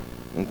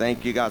And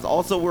thank you guys.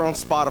 Also, we're on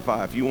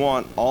Spotify if you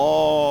want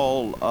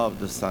all of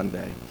the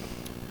Sunday.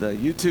 The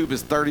YouTube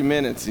is 30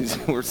 minutes.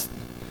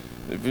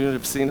 If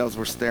you've seen us,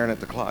 we're staring at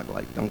the clock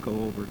like, don't go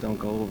over, don't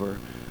go over.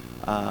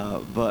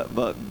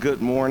 But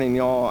good morning,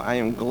 y'all. I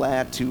am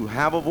glad to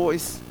have a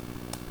voice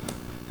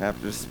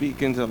after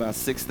speaking to about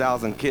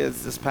 6,000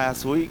 kids this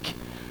past week.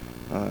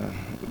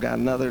 We've got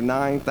another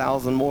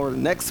 9,000 more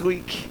next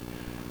week.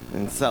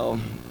 And so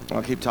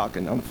I'll keep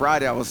talking. On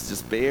Friday, I was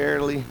just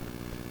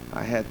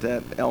I had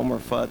that Elmer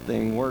Fudd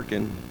thing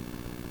working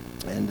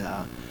and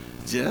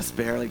just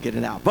barely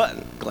getting out.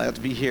 But glad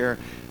to be here.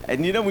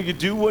 And you know, when you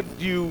do what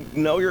you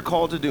know you're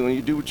called to do and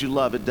you do what you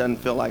love, it doesn't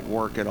feel like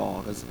work at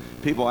all. Because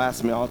people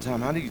ask me all the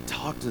time, how do you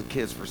talk to the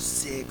kids for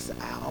 6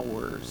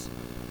 hours?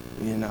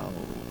 You know,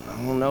 I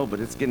don't know, but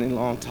it's getting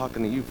long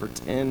talking to you for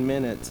 10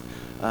 minutes.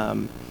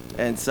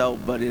 And so,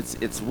 but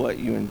it's what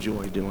you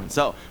enjoy doing.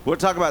 So we'll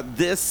talk about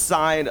this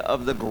side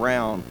of the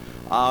ground.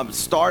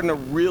 Starting to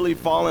really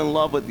fall in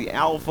love with the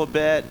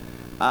alphabet.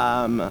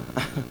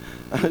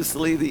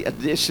 Honestly, the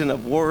addition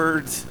of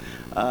words,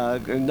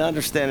 and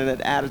understanding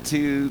that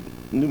attitude,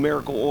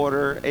 numerical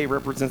order, A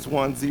represents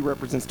 1, Z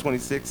represents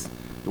 26.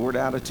 The word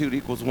attitude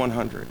equals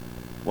 100.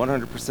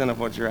 100% of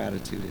what your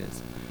attitude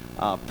is.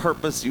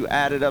 Purpose, you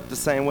add it up the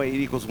same way,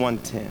 it equals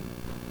 110.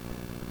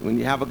 When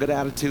you have a good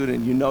attitude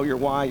and you know your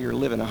why, you're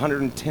living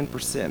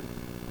 110%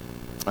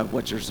 of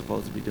what you're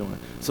supposed to be doing.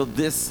 So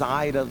this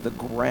side of the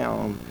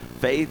ground,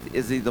 faith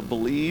is either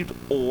believed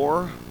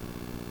or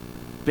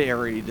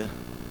buried.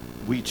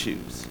 We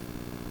choose.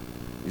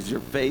 Is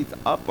your faith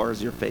up or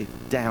is your faith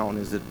down?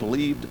 Is it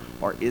believed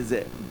or is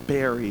it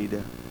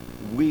buried?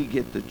 We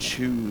get to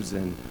choose.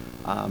 And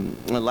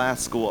in the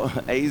last school,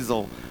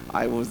 Azel,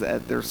 I was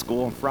at their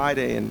school on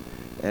Friday and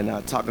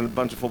talking to a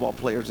bunch of football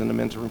players in the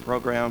mentoring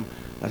program.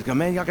 I go,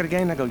 man, y'all got a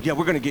game? I go, yeah,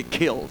 we're going to get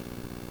killed.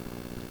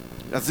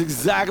 That's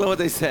exactly what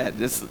they said.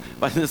 This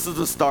is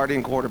the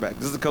starting quarterback.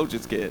 This is the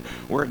coach's kid.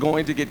 We're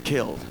going to get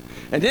killed.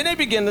 And then they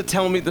begin to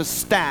tell me the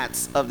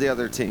stats of the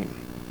other team,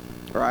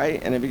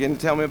 right? And they begin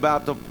to tell me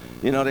about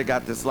they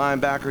got this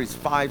linebacker. He's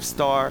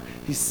 5-star.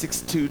 He's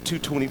 6'2",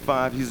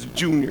 225. He's a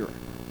junior.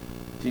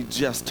 He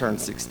just turned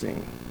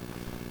 16.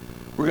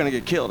 We're going to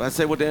get killed. I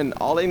say, well, then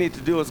all they need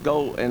to do is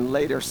go and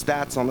lay their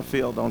stats on the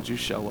field. Don't you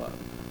show up.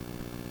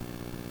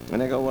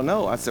 And they go, well,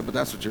 no. I said, but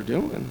that's what you're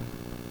doing.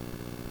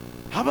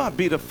 How about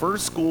be the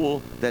first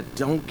school that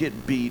don't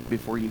get beat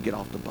before you get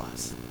off the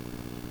bus?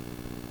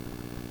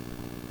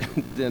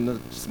 And then the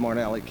smart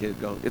aleck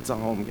kid go, it's a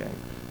home game.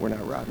 We're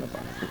not riding a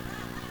bike.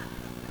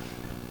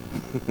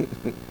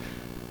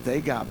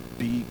 They got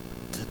beat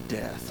to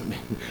death.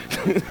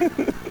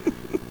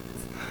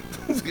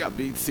 They got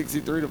beat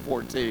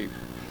 63-14.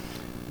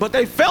 But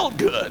they felt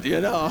good,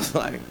 you know. I was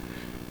like,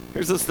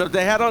 here's the stuff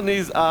they had on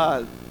these.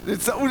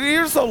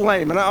 You're so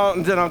lame,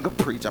 and then I'll go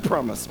preach, I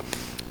promise.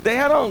 They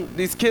had on,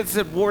 these kids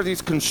that wore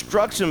these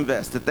construction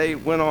vests that they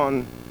went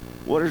on,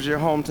 what is your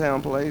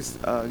hometown place?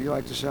 You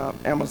like to shop?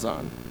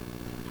 Amazon.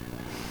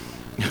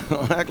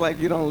 Don't act like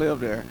you don't live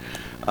there.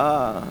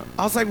 I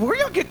was like, where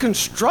y'all get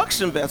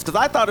construction vests? Because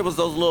I thought it was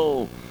those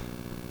little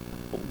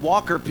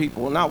walker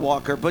people. Well, not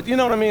walker, but you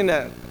know what I mean?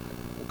 That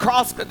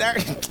cross,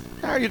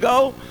 there you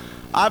go.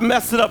 I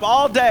messed it up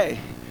all day.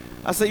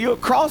 I said, you a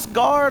cross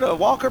guard, a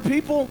walker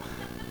people?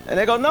 And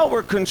they go, no,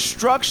 we're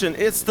construction.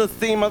 It's the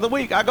theme of the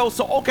week. I go,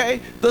 so,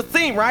 okay, the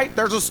theme, right?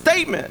 There's a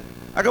statement.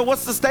 I go,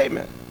 what's the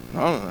statement? I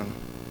don't know.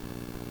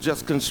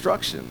 Just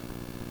construction.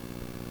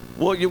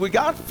 Well, we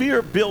got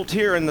fear built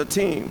here in the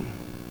team.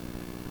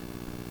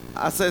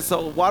 I said,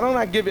 so why don't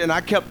I give it? And I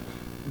kept,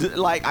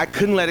 I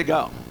couldn't let it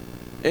go.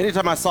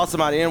 Anytime I saw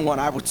somebody in one,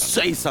 I would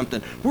say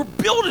something. We're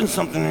building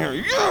something here.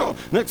 Yeah.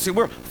 Next thing,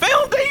 we're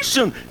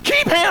foundation.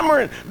 Keep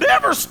hammering.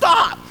 Never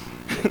stop.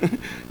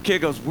 Kid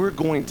goes, we're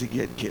going to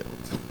get killed.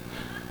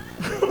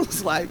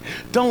 It's like,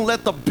 don't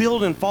let the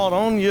building fall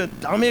on you.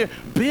 I mean,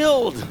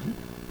 build.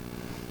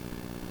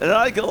 And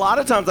like a lot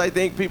of times I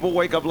think people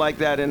wake up like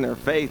that in their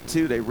faith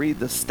too. They read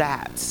the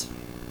stats.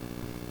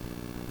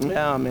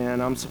 Yeah,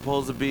 man, I'm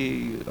supposed to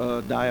be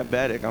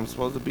diabetic. I'm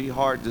supposed to be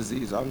heart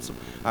disease.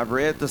 I've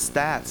read the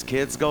stats.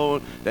 Kids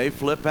go, they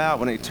flip out.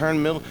 When they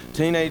turn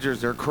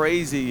teenagers, they're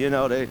crazy. You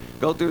know, they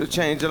go through the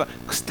change.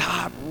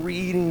 Stop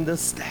reading the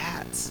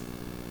stats.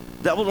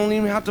 Devil don't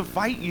even have to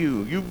fight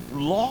you. You've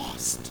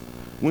lost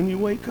when you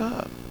wake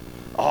up.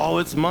 Oh,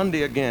 it's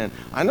Monday again.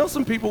 I know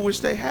some people wish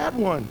they had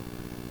one.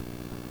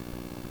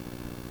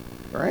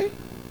 Right?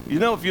 You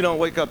know if you don't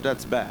wake up,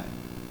 that's bad.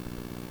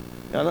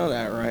 Y'all know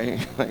that,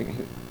 right? Like,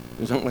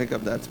 you don't wake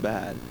up, that's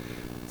bad.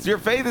 So your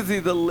faith is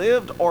either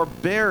lived or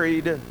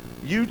buried.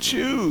 You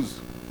choose.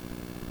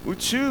 We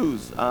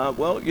choose.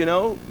 Well, you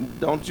know,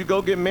 don't you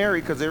go get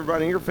married because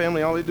everybody in your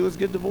family, all they do is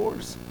get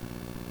divorced.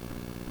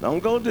 Don't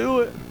go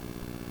do it.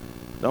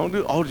 Don't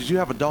do, oh, did you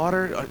have a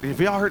daughter? Have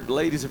y'all heard,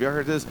 ladies, have y'all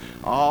heard this?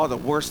 Oh, the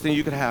worst thing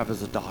you could have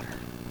is a daughter.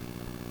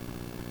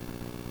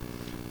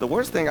 The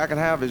worst thing I can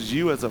have is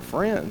you as a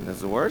friend.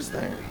 That's the worst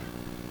thing.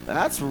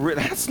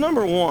 That's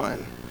number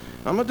one.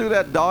 I'm going to do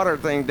that daughter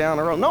thing down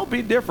the road. No,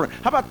 be different.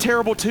 How about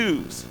terrible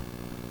twos?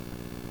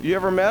 You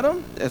ever met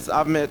them?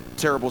 I've met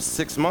terrible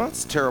 6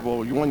 months,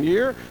 terrible 1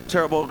 year,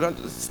 terrible.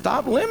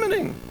 Stop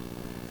limiting.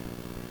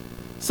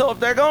 So if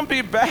they're going to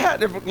be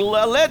bad,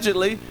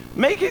 allegedly,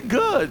 make it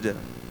good.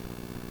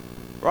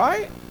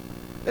 Right?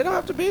 They don't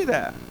have to be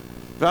that.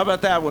 But how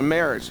about that with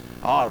marriage?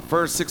 Oh, the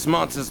first 6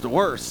 months is the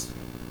worst.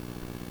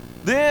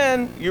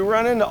 Then you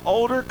run into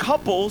older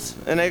couples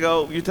and they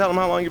go, you tell them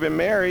how long you've been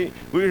married.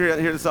 We hear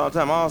this all the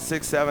time. Oh,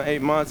 6, 7,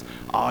 8 months.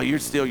 Oh, you're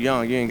still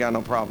young. You ain't got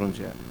no problems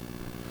yet.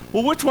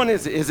 Well, which one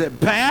is it? Is it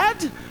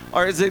bad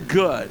or is it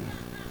good?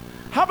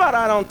 How about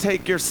I don't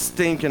take your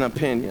stinking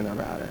opinion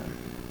about it?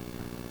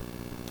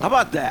 How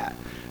about that?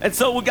 And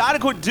so we got to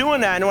quit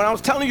doing that. And when I was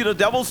telling you the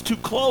devil's too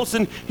close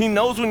and he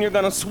knows when you're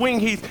going to swing,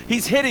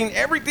 he's hitting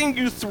everything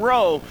you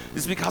throw,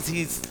 is because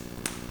he's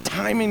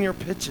timing your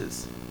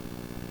pitches.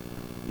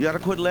 You got to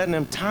quit letting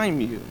him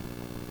time you.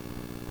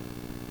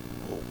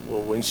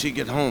 Well, when she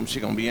gets home,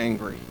 she's going to be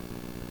angry.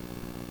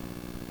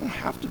 You don't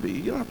have to be.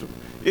 You don't have to.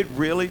 It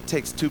really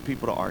takes two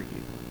people to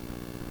argue.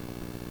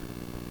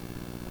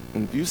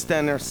 And if you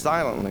stand there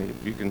silently,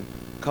 if you can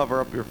cover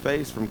up your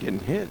face from getting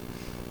hit,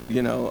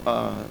 don't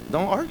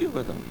argue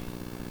with them.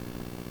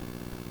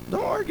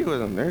 Don't argue with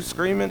them. They're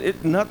screaming.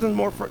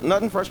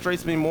 Nothing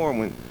frustrates me more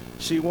when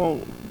she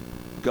won't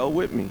go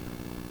with me.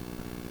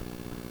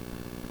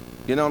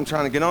 I'm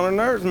trying to get on her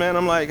nerves, man.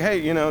 I'm like, hey,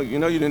 you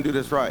didn't do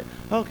this right.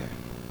 Okay.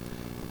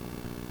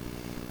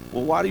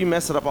 Well, why do you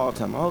mess it up all the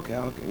time? Okay,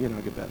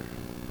 get better.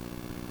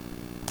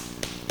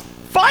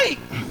 Fight!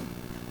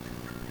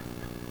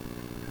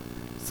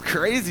 It's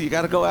crazy. You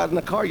got to go out in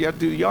the car. You have to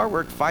do yard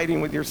work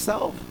fighting with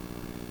yourself.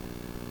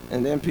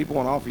 And then people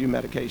want to offer you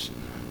medication.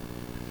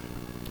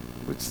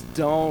 Which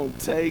don't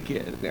take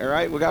it, all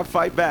right? We got to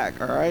fight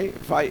back, all right?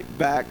 Fight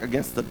back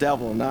against the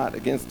devil, not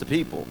against the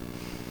people.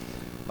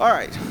 All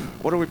right,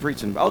 what are we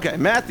preaching about? Okay,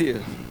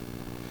 Matthew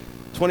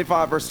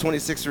 25, verse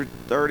 26 through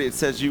 30, it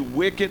says, you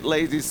wicked,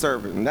 lazy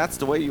servant. And that's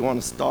the way you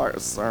want to start a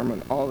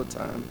sermon all the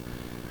time.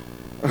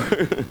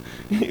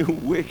 You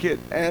wicked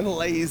and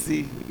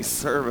lazy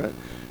servant,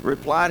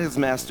 replied his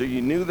master,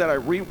 you knew that I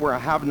reap where I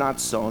have not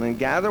sown and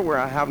gather where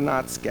I have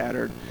not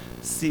scattered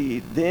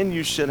seed. Then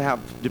you should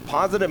have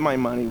deposited my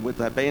money with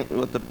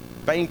the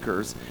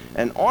bankers,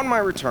 and on my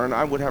return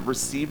I would have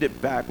received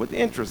it back with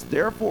interest.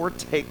 Therefore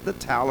take the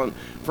talent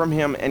from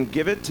him and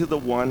give it to the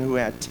one who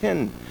had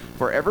 10.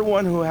 For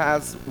everyone who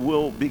has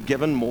will be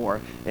given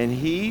more, and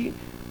he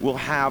will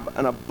have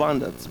an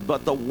abundance.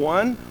 But the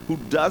one who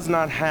does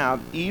not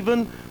have,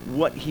 even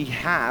what he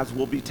has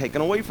will be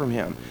taken away from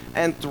him.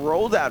 And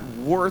throw that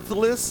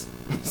worthless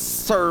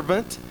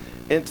servant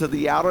into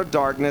the outer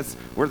darkness,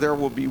 where there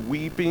will be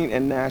weeping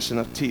and gnashing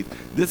of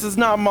teeth. This is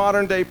not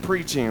modern day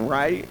preaching,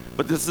 right?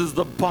 But this is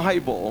the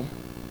Bible.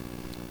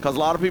 Because a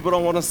lot of people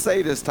don't want to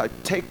say this type.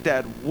 Take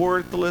that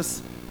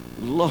worthless,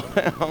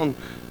 low-down,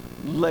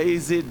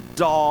 lazy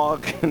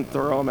dog and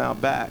throw him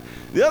out back.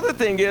 The other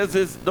thing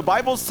is the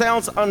Bible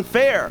sounds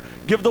unfair.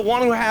 Give the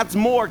one who has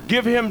more,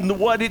 give him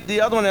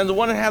the other one, and the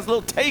one who has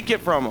little, take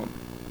it from him.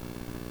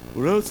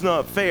 Well, that's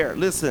not fair.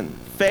 Listen,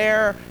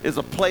 fair is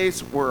a place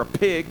where a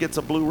pig gets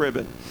a blue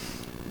ribbon.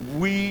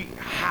 We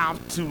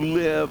have to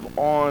live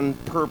on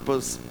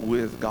purpose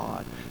with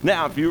God.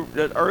 Now, if you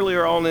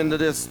earlier on into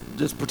this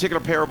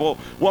particular parable,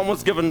 one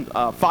was given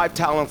 5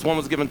 talents, one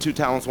was given 2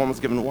 talents, one was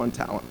given 1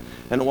 talent.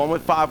 And the one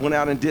with 5 went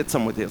out and did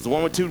some with his. The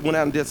one with 2 went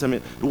out and did some.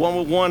 The one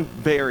with 1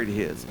 buried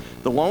his.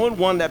 The one with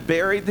 1 that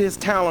buried his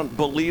talent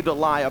believed a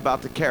lie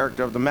about the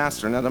character of the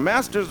master. Now, the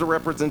master is the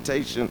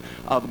representation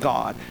of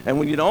God. And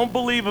when you don't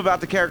believe about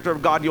the character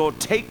of God, you'll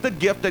take the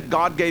gift that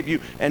God gave you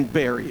and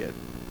bury it.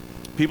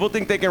 People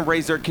think they can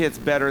raise their kids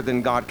better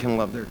than God can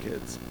love their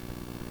kids.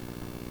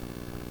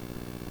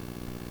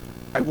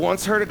 I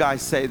once heard a guy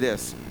say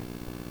this,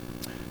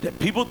 that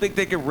people think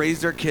they can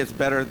raise their kids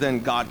better than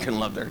God can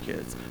love their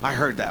kids. I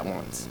heard that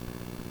once.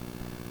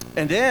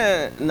 And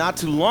then, not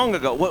too long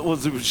ago, it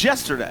was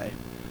yesterday,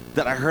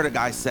 that I heard a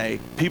guy say,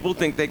 people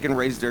think they can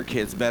raise their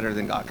kids better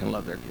than God can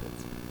love their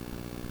kids.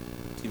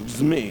 It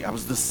was me. I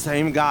was the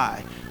same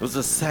guy. It was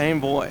the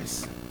same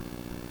voice.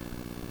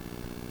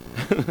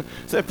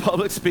 Say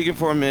public speaking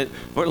for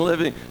a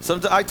living.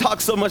 I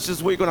talked so much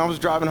this week when I was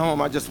driving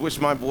home, I just wish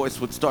my voice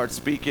would start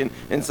speaking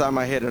inside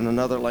my head in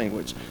another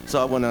language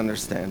so I wouldn't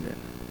understand it.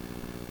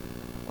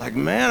 Like,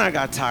 man, I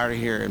got tired of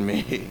hearing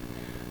me.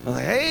 I was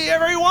like, hey,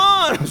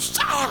 everyone,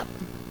 stop.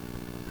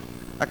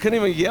 I couldn't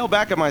even yell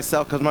back at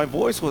myself because my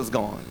voice was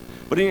gone.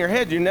 But in your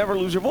head, you never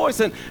lose your voice.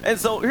 And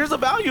so here's the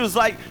value. Is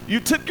like you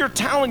took your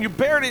talent, you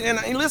buried it.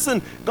 And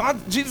listen,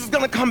 Jesus is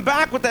going to come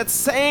back with that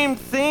same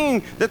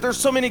thing, that there's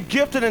so many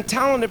gifted and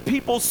talented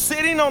people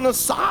sitting on the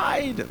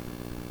side.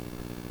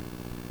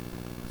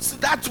 So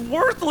that's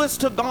worthless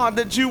to God,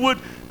 that you would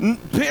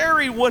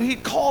bury what he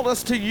called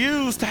us to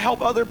use to help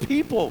other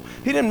people.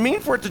 He didn't mean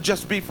for it to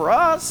just be for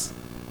us.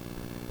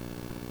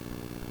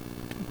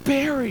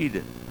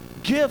 Buried.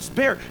 Gifts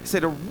buried. He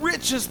said the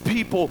richest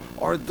people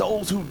are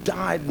those who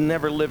died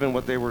never living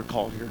what they were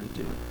called here to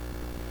do.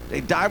 They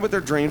died with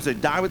their dreams. They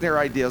died with their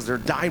ideas. They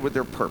died with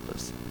their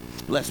purpose.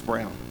 Les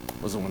Brown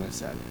was the one that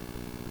said it.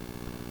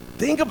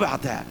 Think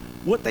about that.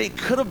 What they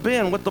could have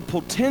been, what the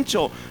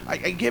potential. I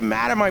get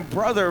mad at my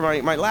brother,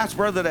 my last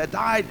brother that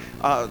died,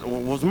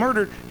 was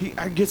murdered.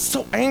 I get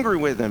so angry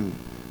with him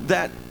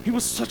that he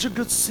was such a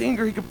good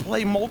singer. He could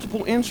play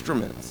multiple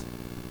instruments.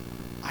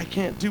 I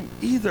can't do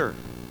either.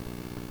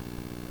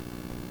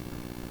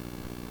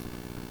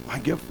 My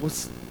gift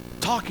was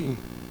talking.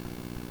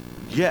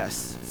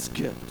 Yes, it's a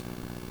gift.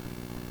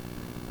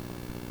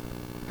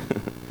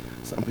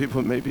 Some people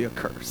it may be a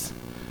curse,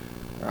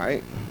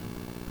 right?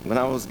 When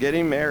I was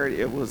getting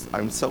married,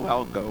 I'm so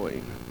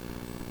outgoing.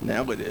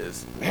 Now it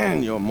is,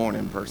 man, you're a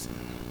morning person.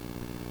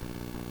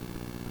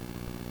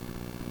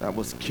 That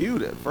was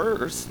cute at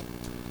first.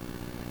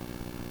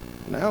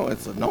 Now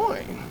it's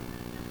annoying.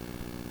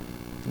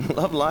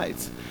 Love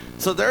lights.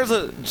 So there's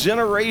a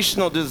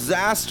generational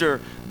disaster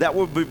that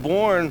will be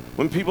born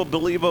when people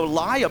believe a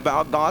lie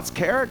about God's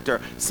character.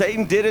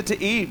 Satan did it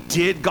to Eve.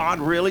 Did God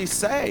really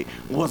say?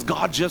 Was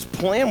God just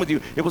playing with you?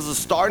 It was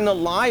starting to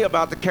lie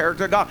about the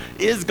character of God.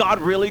 Is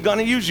God really going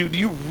to use you? Do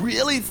you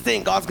really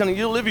think God's going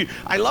to live you?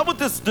 I love what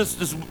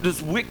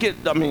this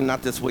wicked, I mean,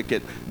 not this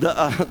wicked,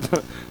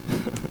 the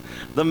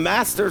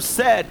master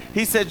said.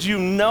 He said, you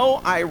know,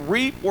 I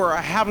reap where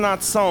I have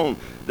not sown.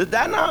 Did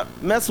that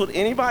not mess with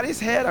anybody's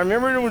head? I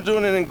remember we were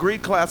doing it in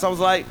Greek class. I was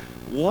like,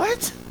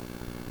 what?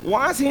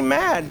 Why is he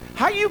mad?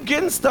 How are you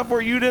getting stuff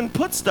where you didn't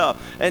put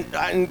stuff?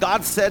 And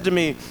God said to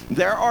me,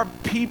 there are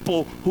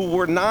people who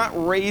were not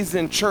raised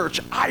in church.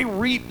 I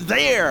reap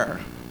there.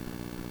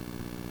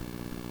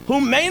 Who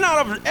may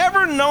not have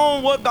ever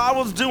known what God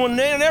was doing.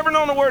 They never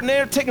known the word.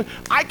 They're taking.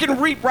 I can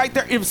reap right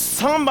there if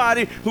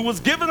somebody who was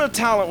given a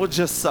talent would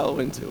just sow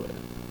into it.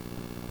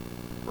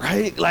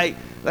 Right? Like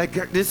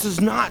this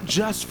is not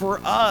just for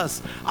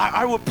us.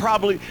 I would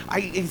probably,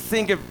 I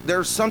think if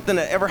there's something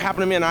that ever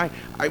happened to me and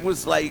I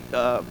was like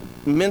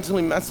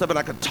mentally messed up and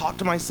I could talk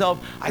to myself,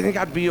 I think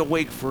I'd be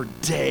awake for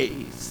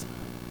days.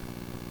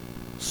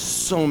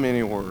 So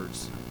many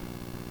words.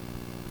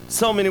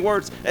 So many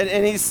words.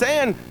 And he's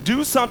saying,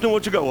 do something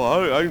what you go,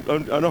 well,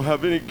 I don't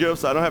have any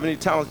gifts, I don't have any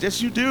talents. Yes,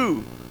 you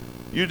do.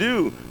 You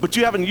do. But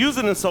you haven't used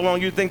it in so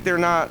long you think they're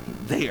not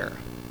there.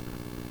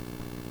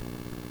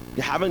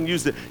 You haven't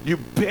used it. You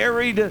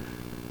buried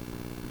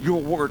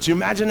your words. You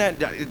imagine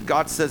that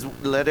God says,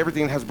 let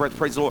everything that has breath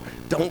praise the Lord.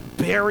 Don't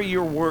bury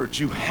your words.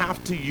 You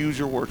have to use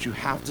your words. You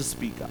have to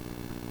speak up.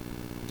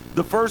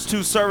 The first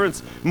two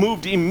servants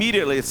moved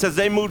immediately. It says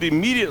they moved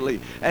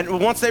immediately. And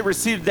once they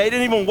received, they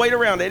didn't even wait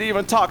around. They didn't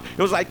even talk.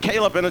 It was like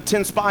Caleb and the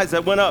 10 spies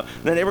that went up.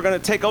 And they were going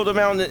to take over the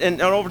mountain.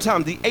 And over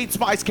time, the 8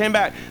 spies came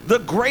back. The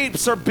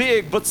grapes are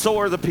big, but so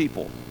are the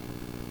people.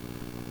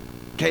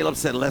 Caleb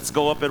said, let's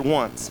go up at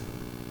once.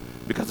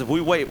 Because if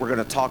we wait, we're going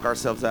to talk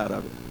ourselves out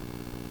of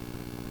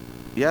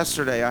it.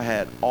 Yesterday, I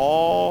had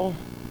all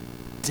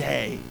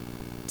day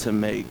to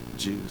make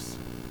juice.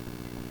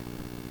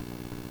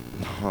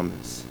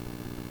 Hummus.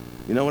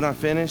 You know when I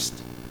finished?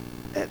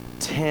 At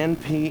 10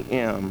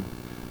 p.m.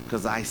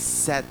 Because I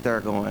sat there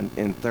going,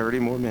 in 30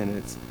 more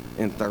minutes,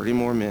 in 30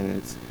 more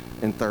minutes,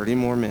 in 30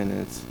 more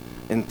minutes,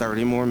 in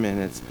 30 more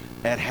minutes.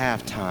 At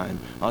halftime.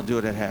 I'll do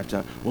it at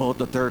halftime. Well,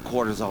 the third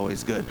quarter is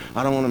always good.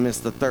 I don't want to miss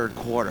the third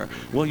quarter.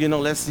 Well, you know,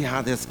 let's see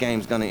how this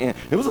game's going to end.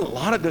 It was a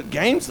lot of good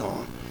games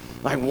on.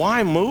 Like,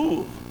 why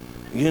move?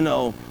 You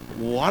know,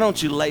 why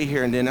don't you lay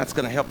here and then that's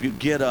going to help you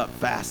get up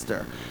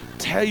faster.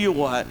 Tell you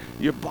what,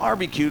 you're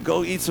barbecued,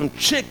 go eat some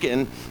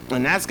chicken,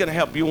 and that's going to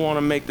help you want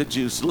to make the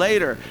juice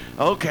later.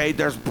 Okay,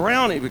 there's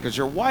brownie because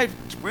your wife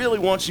really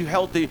wants you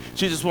healthy.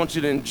 She just wants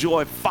you to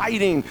enjoy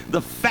fighting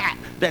the fat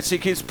that she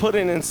keeps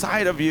putting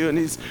inside of you and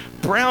these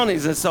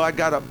brownies. And so I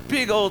got a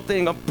big old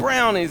thing of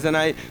brownies, and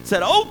I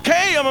said,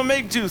 okay, I'm going to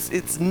make juice.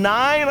 It's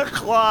 9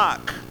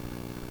 o'clock.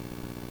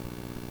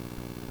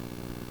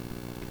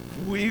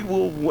 We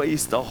will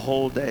waste a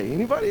whole day.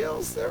 Anybody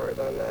else ever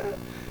done that?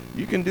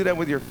 You can do that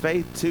with your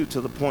faith too,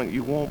 to the point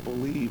you won't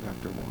believe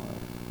after a while.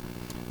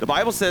 The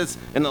Bible says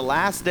in the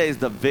last days,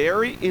 the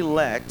very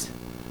elect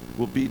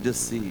will be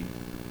deceived.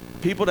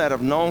 People that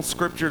have known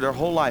Scripture their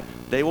whole life,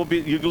 they will be,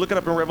 you can look it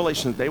up in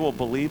Revelation, they will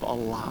believe a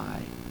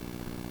lie.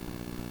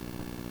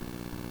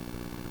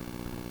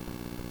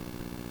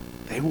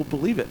 They will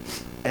believe it.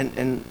 And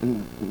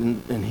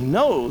he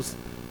knows,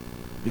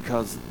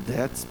 because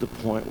that's the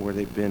point where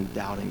they've been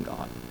doubting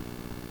God.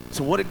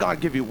 So what did God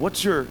give you?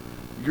 What's your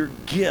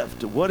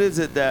gift? What is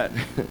it that,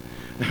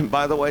 and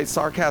by the way,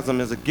 sarcasm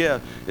is a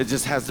gift. It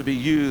just has to be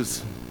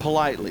used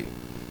politely.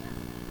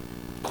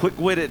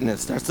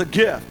 Quick-wittedness, that's a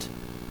gift.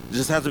 It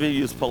just has to be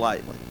used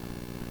politely,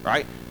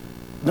 right?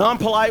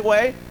 Non-polite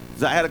way,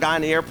 I had a guy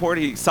in the airport,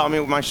 he saw me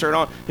with my shirt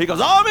on. He goes,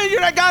 oh man, you're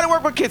that guy that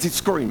works with kids. He's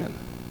screaming.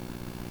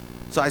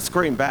 So I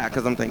screamed back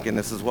because I'm thinking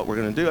this is what we're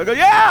going to do. I go,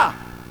 yeah.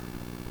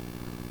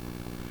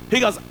 He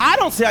goes, I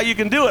don't see how you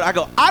can do it. I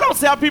go, I don't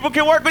see how people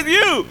can work with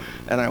you.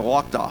 And I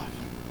walked off.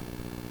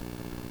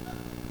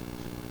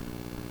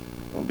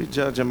 Don't be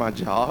judging my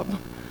job,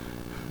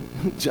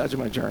 judging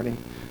my journey.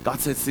 God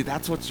said, see,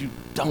 that's what you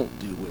don't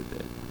do with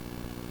it.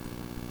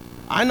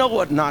 I know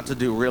what not to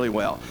do really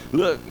well.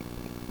 Look,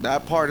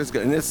 that part is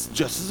good, and it's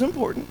just as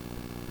important.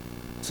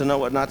 To know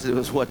what not to do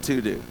is what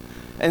to do.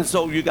 And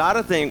so you got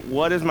to think,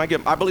 what is my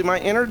gift? I believe my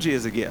energy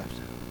is a gift.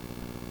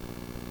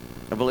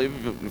 I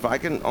believe if I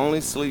can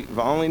only sleep, if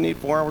I only need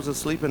 4 hours of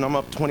sleep and I'm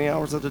up 20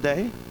 hours of the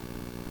day,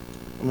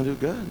 I'm going to do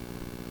good.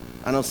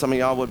 I know some of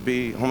y'all would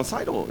be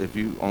homicidal if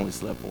you only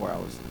slept 4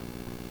 hours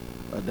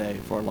a day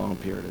for a long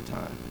period of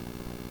time.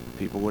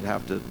 People would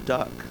have to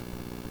duck.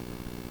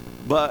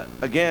 But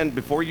again,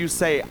 before you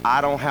say,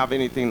 I don't have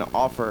anything to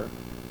offer,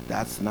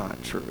 that's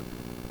not true.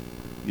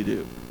 You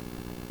do.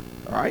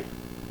 All right?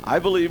 I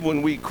believe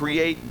when we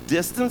create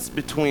distance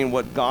between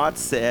what God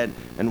said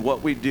and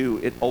what we do,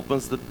 it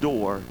opens the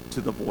door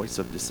to the voice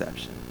of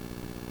deception.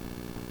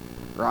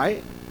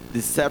 Right?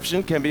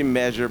 Deception can be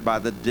measured by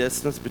the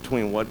distance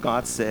between what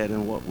God said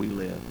and what we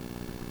live.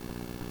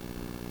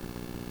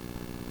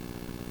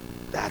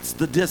 That's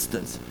the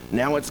distance.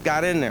 Now it's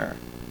got in there.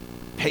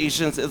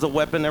 Patience is a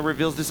weapon that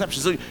reveals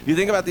deception. So you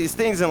think about these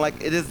things and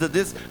like it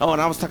is oh,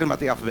 and I was talking about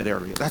the alphabet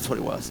earlier. That's what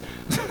it was.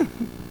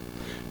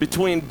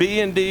 Between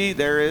B and D,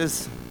 there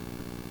is,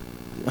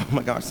 oh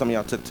my gosh, some of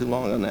y'all took too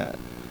long on that.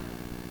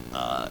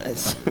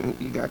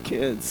 You got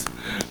kids.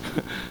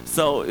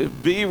 So if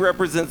B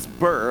represents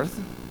birth,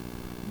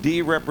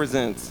 D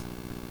represents,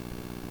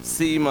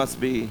 C must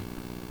be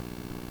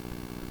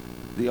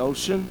the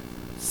ocean,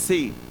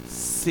 C,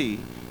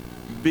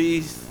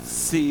 B,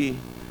 C,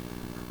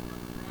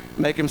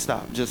 make him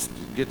stop, just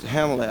get to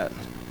handle that.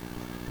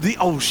 The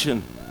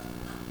ocean.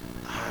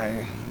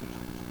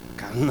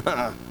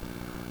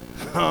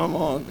 Come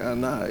on, God,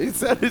 nah. He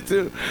said it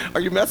too. Are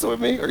you messing with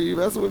me? Are you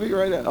messing with me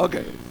right now?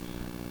 Okay.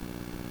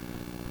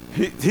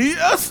 He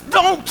just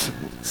don't.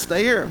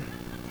 Stay here.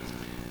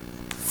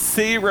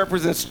 C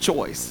represents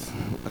choice.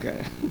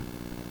 Okay.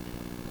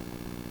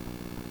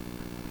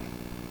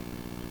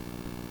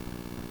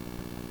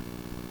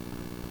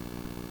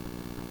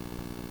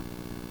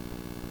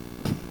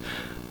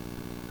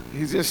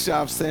 He's just shy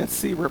of saying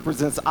C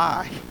represents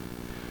I.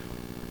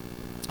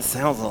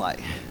 Sounds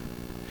alike.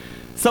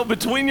 So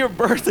between your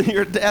birth and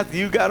your death,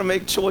 you got to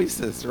make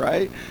choices,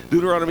 right?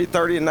 Deuteronomy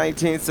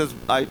 30:19 says,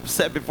 I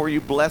set before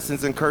you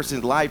blessings and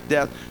cursings, life,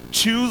 death.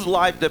 Choose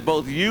life that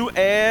both you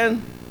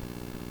and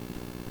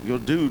your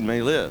dude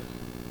may live.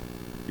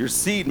 Your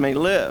seed may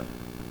live.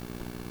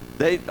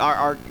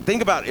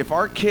 Think about it. If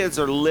our kids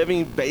are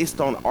living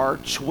based on our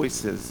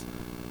choices,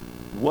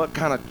 what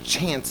kind of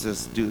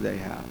chances do they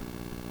have?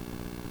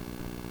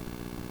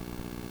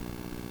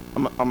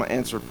 I'm going to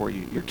answer it for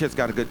you. Your kid's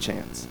got a good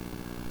chance.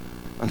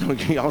 I know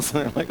y'all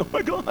sitting there like, oh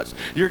my gosh,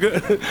 you're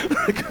good.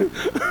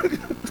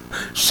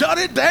 Shut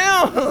it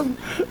down.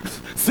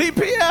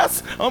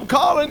 CPS, I'm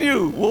calling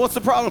you. Well, what's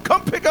the problem?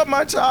 Come pick up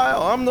my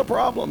child. I'm the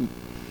problem.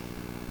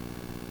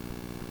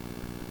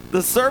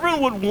 The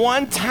servant with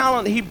one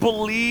talent, he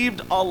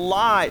believed a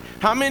lie.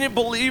 How many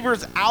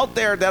believers out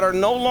there that are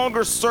no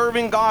longer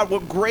serving God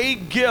with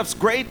great gifts,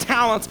 great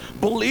talents,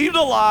 believed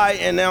a lie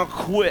and now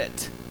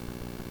quit?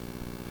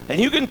 And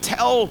you can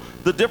tell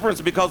the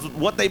difference because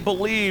what they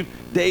believe,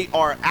 they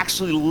are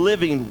actually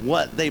living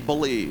what they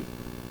believe.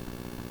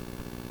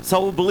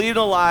 So we believe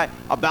a lie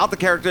about the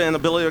character and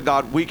ability of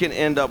God, we can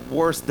end up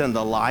worse than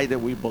the lie that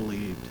we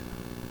believed.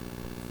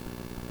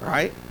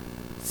 Right?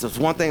 So it's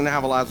one thing to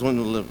have a lie, it's one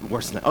to live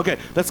worse than that. Okay,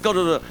 let's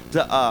go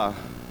to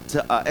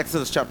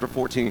Exodus chapter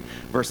 14,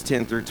 verse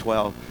 10 through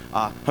 12.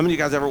 How many of you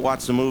guys ever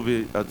watched the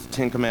movie The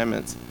Ten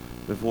Commandments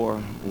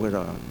before with,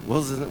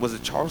 was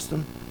it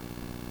Charleston?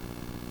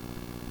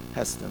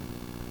 Heston.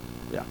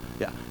 Yeah.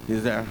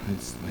 He's there.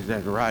 He's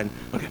there riding.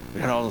 Okay, we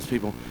got all those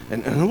people.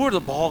 And who were the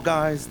ball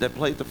guys that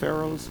played the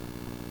pharaohs?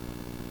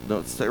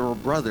 They were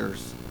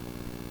brothers.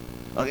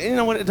 Okay, you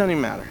know what? It doesn't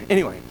even matter.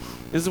 Anyway,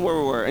 this is where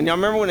we were. And y'all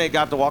remember when they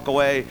got to walk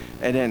away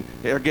and then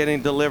they're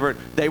getting delivered?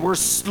 They were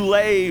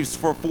slaves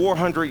for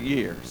 400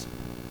 years.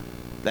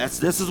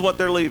 This is what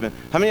they're leaving.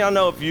 How many of y'all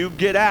know if you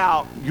get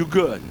out, you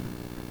good?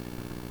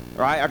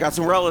 All right? I got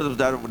some relatives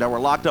that were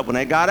locked up. When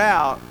they got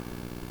out,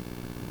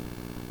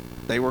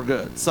 they were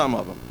good, some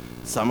of them.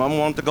 Some of them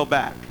wanted to go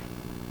back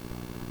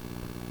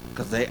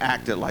because they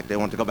acted like they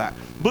wanted to go back.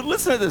 But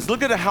listen to this.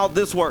 Look at how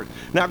this works.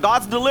 Now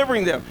God's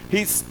delivering them.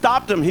 He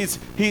stopped them. He's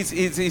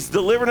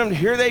delivering them.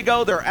 Here they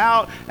go. They're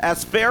out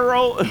as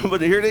Pharaoh,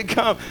 but here they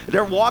come.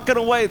 They're walking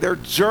away. They're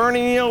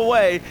journeying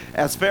away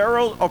as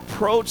Pharaoh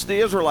approached the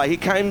Israelite. He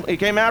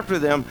came after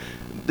them.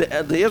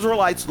 The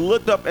Israelites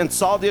looked up and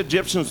saw the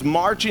Egyptians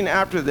marching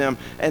after them,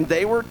 and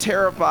they were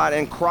terrified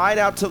and cried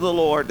out to the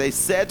Lord. They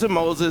said to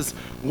Moses,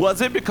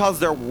 was it because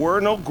there were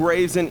no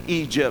graves in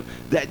Egypt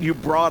that you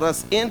brought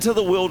us into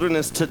the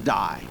wilderness to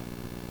die?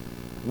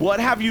 What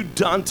have you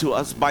done to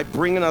us by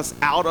bringing us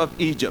out of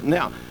Egypt?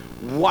 Now,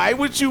 why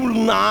would you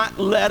not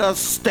let us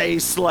stay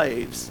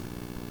slaves?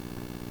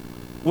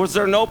 Was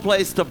there no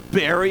place to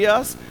bury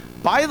us?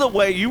 By the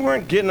way, you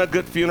weren't getting a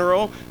good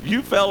funeral.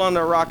 You fell on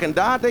a rock and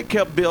died. They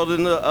kept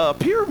building the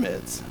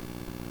pyramids.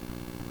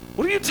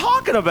 What are you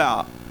talking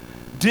about?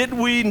 Did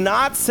we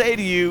not say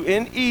to you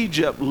in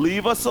Egypt,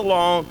 leave us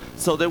alone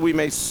so that we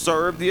may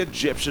serve the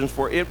Egyptians?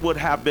 For it would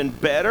have been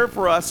better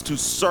for us to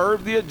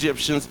serve the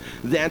Egyptians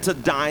than to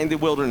die in the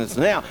wilderness.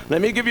 Now, let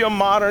me give you a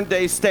modern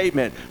day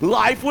statement.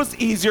 Life was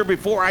easier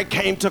before I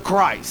came to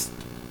Christ.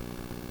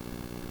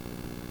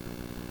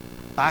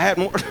 I had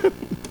more,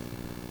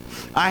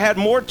 I had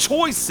more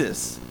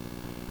choices,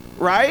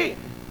 right?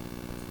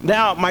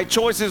 Now, my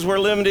choices were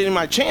limiting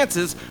my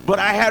chances, but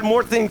I had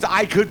more things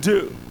I could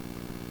do.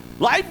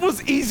 Life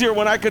was easier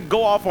when I could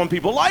go off on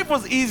people. Life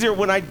was easier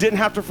when I didn't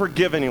have to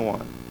forgive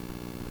anyone.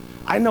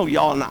 I know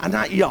y'all,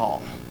 not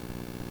y'all.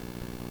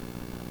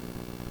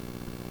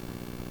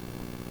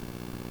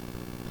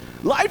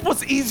 Life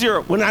was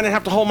easier when I didn't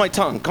have to hold my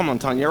tongue. Come on,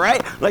 Tanya, right?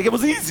 Like it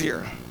was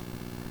easier.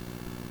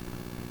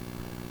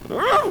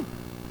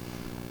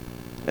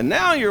 And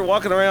now you're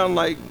walking around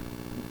like,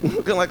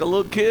 looking like a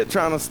little kid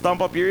trying to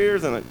stomp up your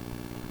ears and like,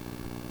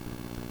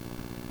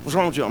 what's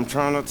wrong with you? I'm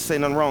trying not to say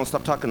nothing wrong.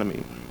 Stop talking to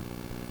me.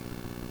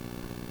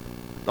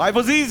 Life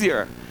was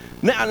easier.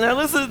 Now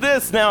listen to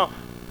this. Now,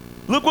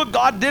 look what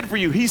God did for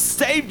you. He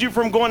saved you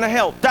from going to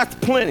hell. That's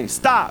plenty.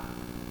 Stop.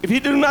 If he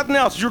did nothing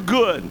else, you're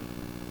good.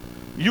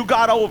 You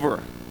got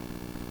over.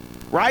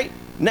 Right?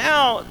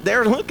 Now,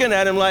 they're looking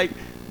at him like,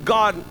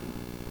 God,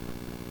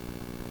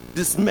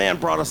 this man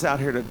brought us out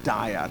here to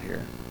die out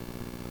here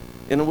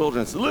in the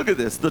wilderness. Look at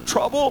this. The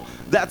trouble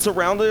that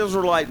surrounded the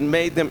Israelites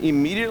made them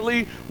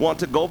immediately want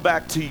to go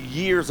back to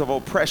years of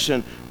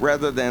oppression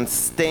rather than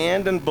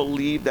stand and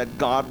believe that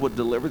God would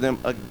deliver them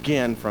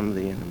again from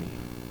the enemy.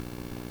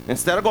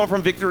 Instead of going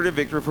from victory to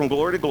victory, from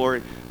glory to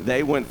glory,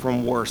 they went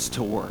from worse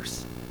to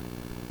worse.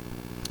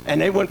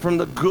 And they went from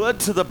the good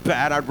to the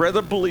bad. I'd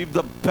rather believe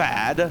the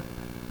bad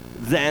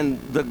than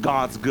the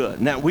God's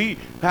good. Now, we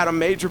had a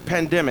major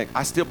pandemic.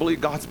 I still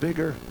believe God's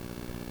bigger.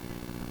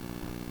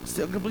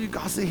 Still gonna believe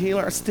God's the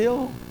healer.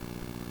 Still.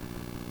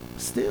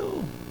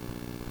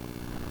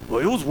 Well,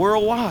 it was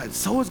worldwide.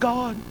 So is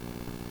God.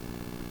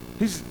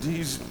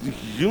 He's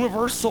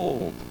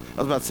universal.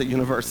 I was about to say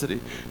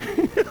university.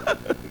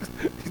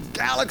 He's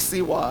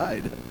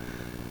galaxy-wide.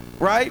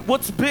 Right?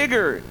 What's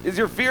bigger? Is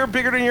your fear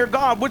bigger than your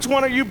God? Which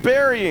one are you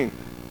burying?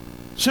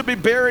 Should be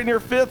burying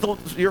your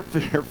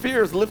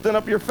fear is lifting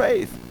up your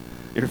faith.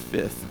 Your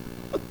fifth.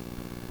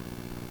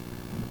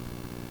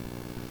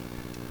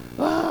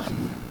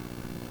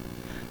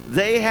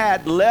 They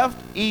had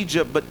left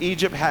Egypt, but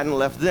Egypt hadn't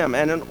left them.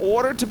 And in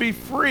order to be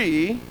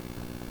free,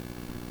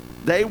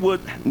 they would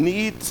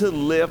need to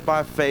live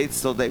by faith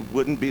so they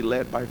wouldn't be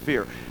led by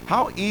fear.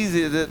 How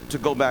easy is it to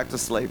go back to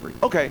slavery?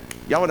 Okay,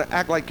 y'all want to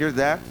act like you're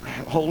that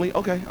holy?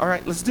 Okay, all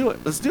right, let's do it.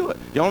 Let's do it.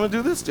 Y'all want to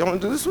do this? Y'all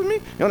want to do this with me?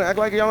 You want to act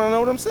like y'all don't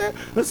know what I'm saying?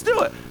 Let's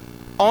do it.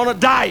 On a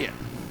diet.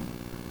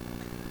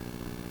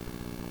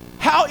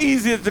 How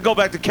easy is it to go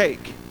back to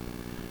cake?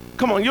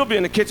 Come on, you'll be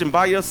in the kitchen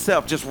by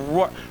yourself, just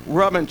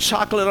rubbing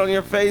chocolate on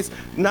your face,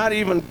 not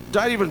even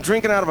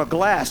drinking out of a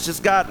glass,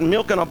 just got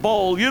milk in a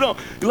bowl. You don't,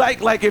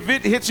 like if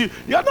it hits you,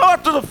 y'all know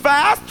after the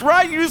fast,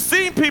 right? You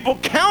see people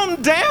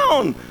counting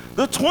down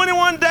the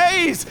 21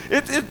 days.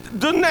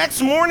 The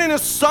next morning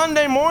is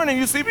Sunday morning.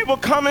 You see people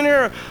coming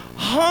here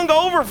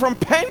hungover from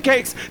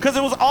pancakes because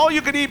it was all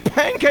you could eat,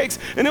 pancakes,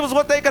 and it was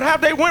what they could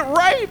have. They went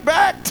right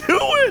back to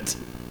it.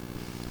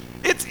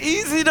 It's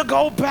easy to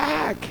go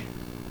back.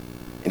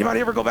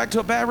 Anybody ever go back to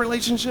a bad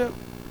relationship?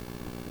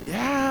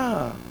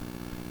 Yeah.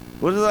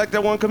 What is it like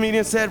that one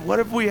comedian said? What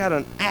if we had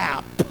an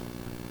app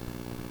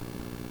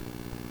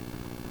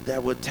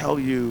that would tell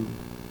you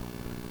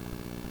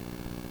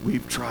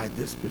we've tried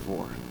this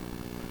before?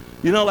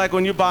 You know, like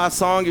when you buy a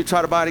song, you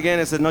try to buy it again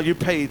and say, no, you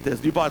paid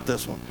this. You bought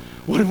this one.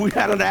 What if we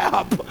had an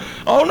app?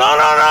 Oh,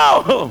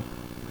 no.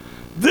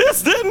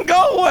 This didn't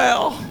go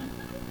well.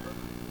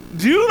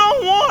 You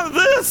don't want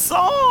this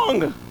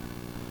song.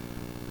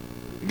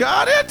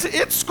 Got it?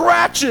 It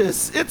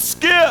scratches. It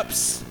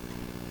skips.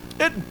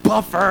 It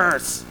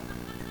buffers.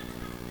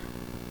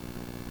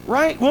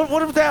 Right?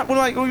 What if that,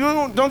 don't you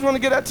want to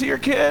get that to your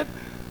kid?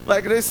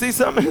 Like they see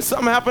something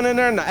happening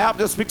there and the app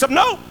just speaks up.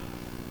 No!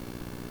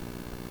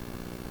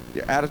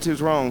 Your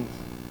attitude's wrong.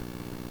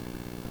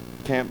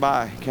 Can't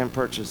buy, can't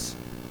purchase.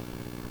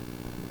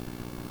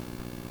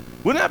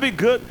 Wouldn't that be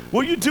good?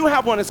 Well, you do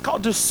have one. It's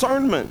called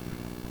discernment.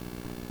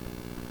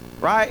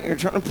 Right? You're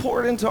trying to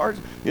pour it into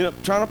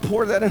trying to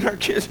pour that in our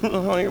kids. Your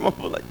mom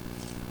was like,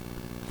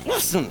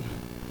 listen.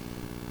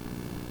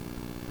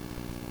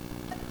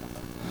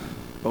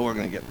 But we're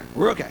going to get there.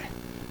 We're okay.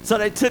 So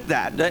they took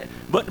that.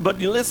 But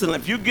you listen,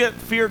 if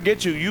fear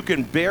gets you, you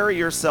can bury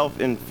yourself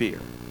in fear.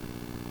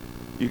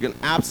 You can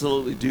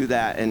absolutely do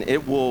that, and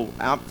it will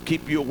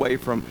keep you away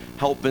from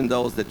helping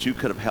those that you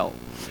could have helped.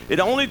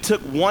 It only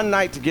took one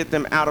night to get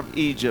them out of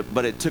Egypt,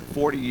 but it took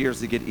 40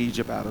 years to get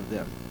Egypt out of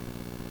them.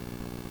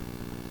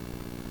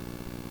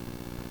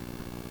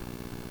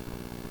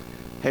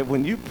 Hey,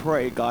 when you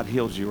pray, God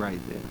heals you right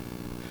then.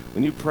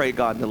 When you pray,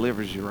 God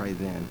delivers you right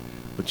then.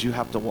 But you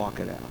have to walk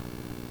it out.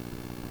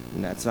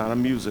 And that's not a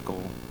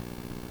musical.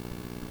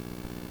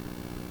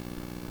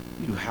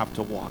 You have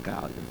to walk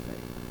out your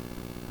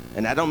faith.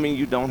 And that don't mean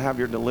you don't have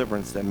your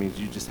deliverance. That means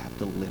you just have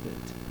to live it.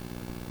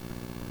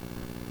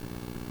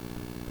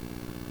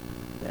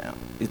 Now,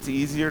 it's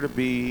easier to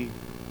be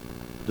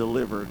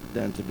delivered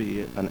than to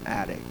be an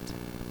addict.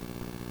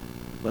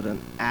 But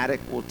an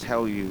addict will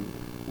tell you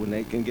when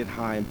they can get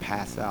high and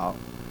pass out,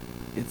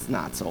 it's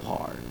not so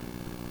hard.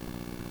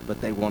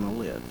 But they want to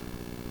live.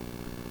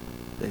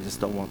 They just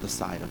don't want the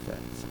side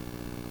effects.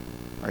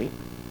 Right?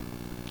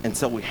 And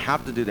so we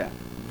have to do that.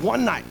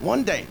 One night,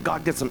 one day,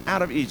 God gets them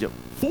out of Egypt.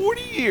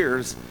 40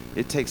 years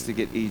it takes to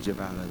get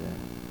Egypt out of there.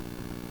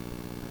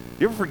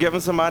 You ever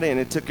forgiven somebody and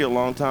it took you a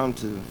long time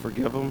to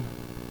forgive them?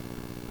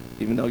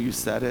 Even though you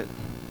said it?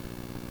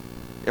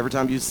 Every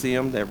time you see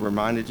them, that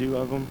reminded you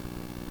of them?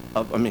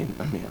 I mean,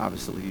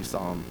 obviously you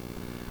saw them.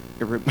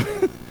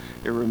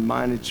 It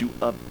reminded you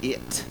of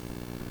it.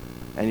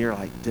 And you're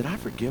like, did I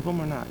forgive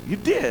them or not? You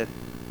did.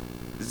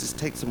 It just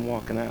takes some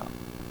walking out.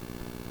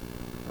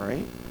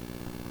 Right?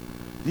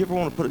 Do you ever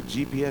want to put a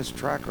GPS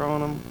tracker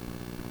on them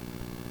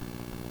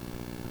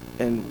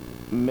and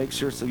make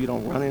sure so you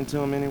don't run into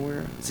them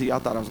anywhere? See, y'all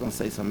thought I was going to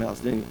say something else,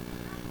 didn't you?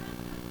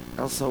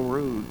 That was so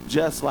rude.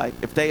 Just like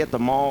if they at the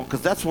mall,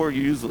 because that's where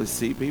you usually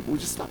see people, we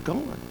just stop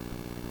going.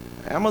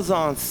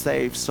 Amazon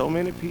saved so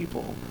many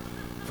people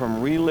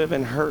from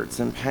reliving hurts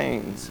and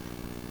pains.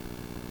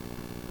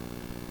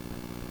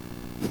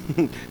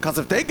 Because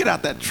if they get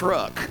out that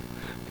truck,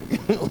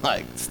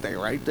 like, stay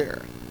right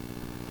there.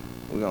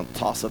 We're going to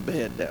toss a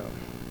bed down.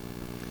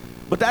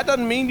 But that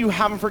doesn't mean you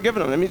haven't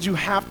forgiven them. That means you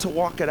have to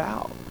walk it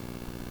out.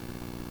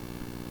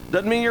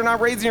 Doesn't mean you're not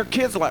raising your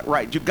kids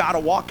right. You got to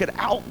walk it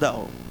out,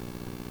 though.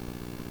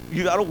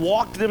 You got to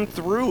walk them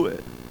through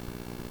it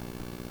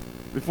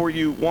before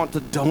you want to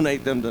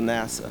donate them to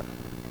NASA.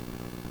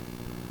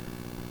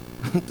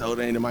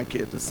 Donating my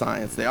kid to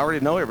science. They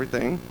already know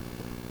everything.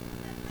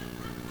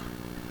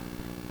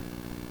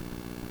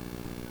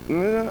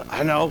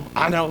 I know.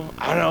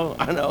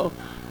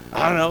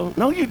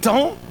 No, you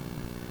don't.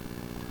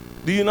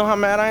 Do you know how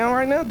mad I am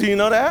right now? Do you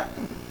know that?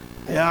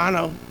 Yeah, I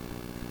know.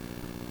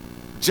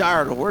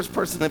 Jair, the worst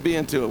person to be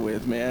into it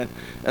with, man.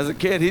 As a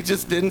kid, he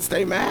just didn't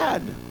stay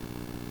mad.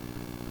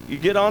 You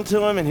get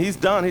onto him and he's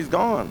done, he's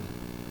gone.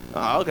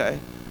 Oh, okay.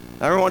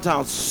 I remember one time I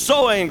was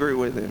so angry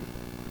with him.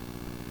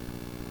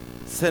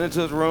 Sent him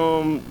to his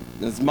room,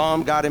 his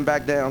mom got him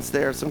back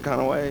downstairs some kind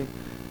of way.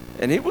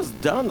 And he was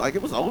done, like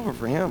it was over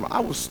for him. I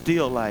was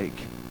still like,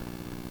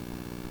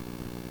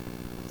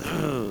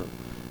 ugh.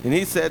 And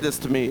he said this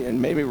to me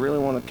and made me really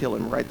want to kill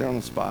him right there on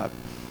the spot.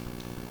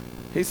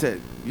 He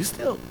said, you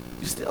still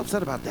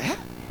upset about that?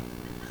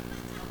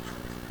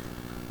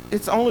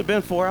 It's only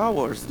been 4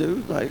 hours,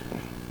 dude. Like,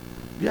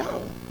 yeah.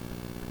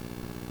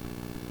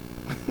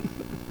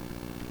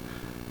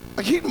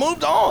 Like, he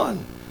moved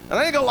on. And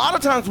I think a lot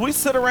of times we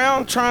sit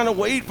around trying to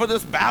wait for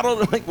this battle.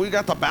 Like, we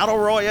got the battle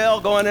royale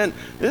going in.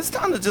 It's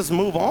time to just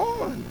move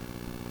on.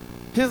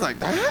 He's like,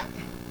 that?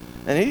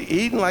 And he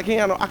eating like he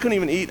had I couldn't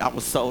even eat. I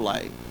was so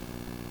like,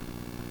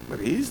 but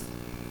he's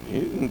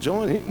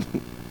enjoying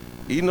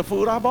eating the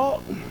food I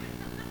bought.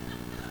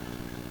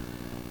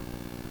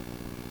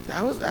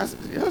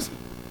 Yes.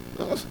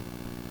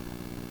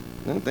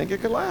 Didn't think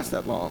it could last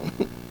that long.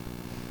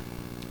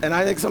 And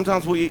I think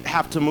sometimes we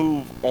have to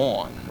move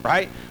on,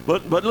 right?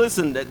 But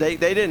listen, they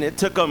didn't. It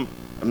took them,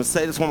 I'm going to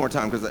say this one more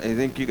time because I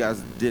think you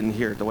guys didn't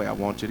hear it the way I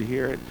want you to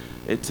hear it.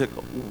 It took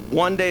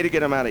 1 day to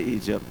get them out of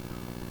Egypt,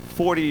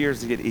 40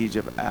 years to get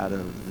Egypt out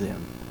of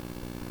them,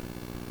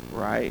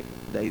 right?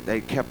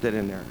 They kept it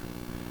in there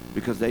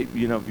because they, if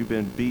you've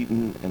been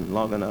beaten and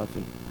long enough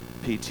and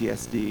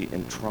PTSD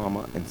and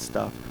trauma and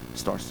stuff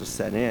starts to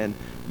set in,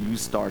 you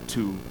start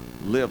to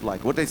live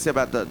like what they say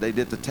about they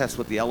did the test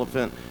with the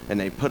elephant and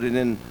they put it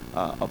in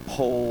a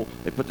pole.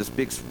 They put this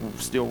big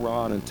steel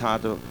rod and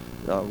tied the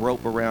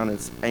rope around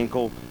its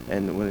ankle,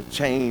 and when it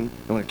chained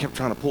and when it kept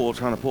trying to pull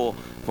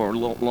for a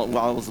little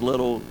while it was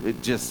little,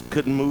 it just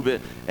couldn't move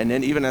it. And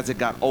then even as it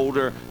got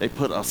older, they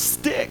put a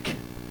stick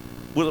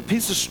with a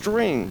piece of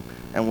string,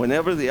 and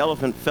whenever the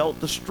elephant felt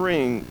the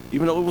string,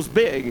 even though it was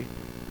big,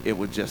 it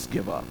would just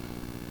give up.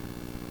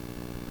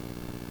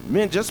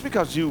 Men, just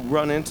because you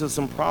run into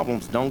some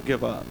problems, don't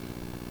give up.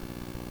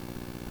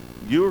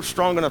 You're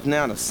strong enough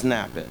now to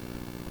snap it.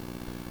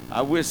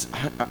 I wish,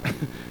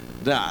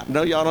 I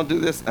know y'all don't do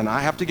this, and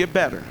I have to get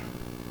better.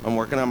 I'm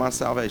working on my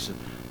salvation.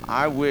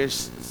 I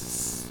wish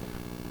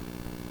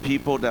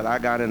people that I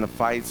got into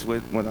fights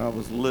with when I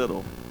was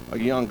little or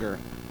younger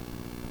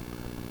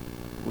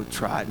would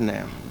try it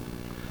now.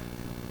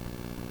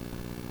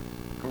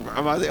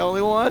 Am I the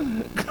only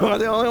one? Am I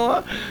the only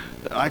one?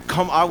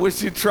 I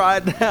wish you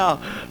tried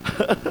now.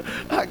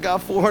 I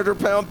got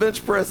 400-pound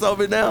bench press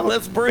over now.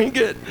 Let's bring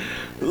it.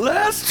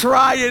 Let's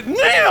try it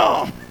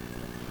now.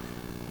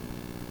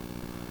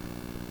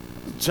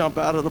 Jump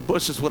out of the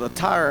bushes with a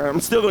tire.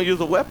 I'm still going to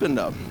use a weapon,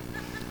 though.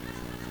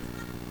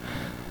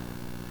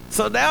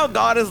 So now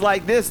God is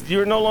like this.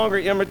 You're no longer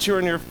immature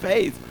in your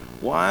faith.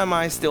 Why am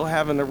I still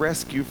having to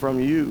rescue from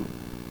you?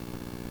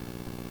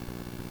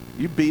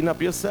 You beating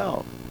up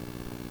yourself.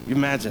 You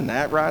imagine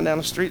that riding down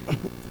the street?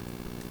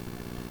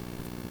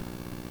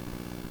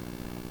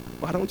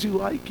 Why don't you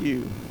like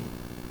you?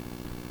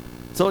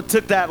 So it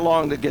took that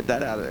long to get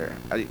that out of there.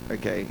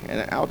 Okay,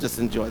 and I'll just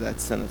enjoy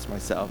that sentence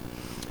myself.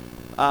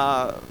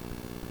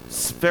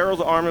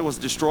 Pharaoh's army was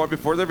destroyed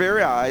before their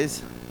very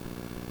eyes,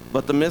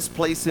 but the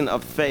misplacing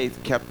of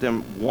faith kept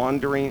them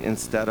wandering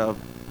instead of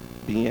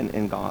being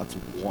in God's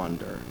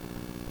wonder.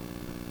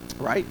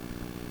 Right?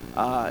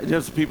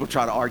 There's people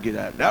try to argue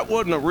that. That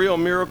wasn't a real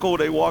miracle.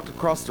 They walked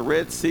across the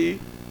Red Sea.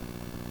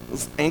 It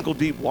was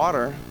ankle-deep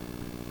water.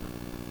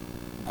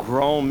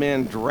 Grown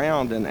men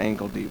drowned in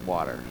ankle-deep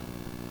water.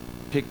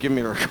 Pick your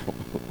miracle.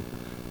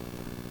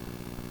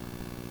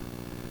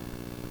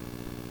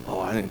 Oh,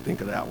 I didn't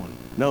think of that one.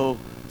 No,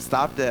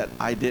 stop that.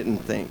 I didn't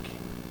think.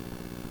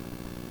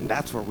 And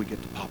that's where we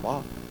get to pop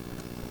off.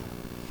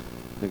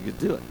 We could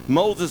do it.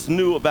 Moses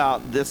knew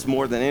about this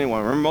more than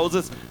anyone. Remember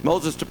Moses?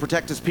 Moses, to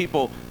protect his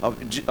people,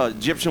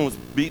 Egyptian was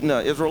beating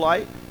an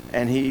Israelite,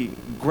 and he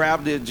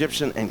grabbed the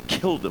Egyptian and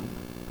killed him.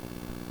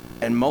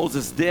 And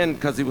Moses then,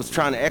 because he was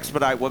trying to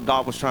expedite what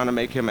God was trying to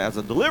make him as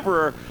a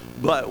deliverer,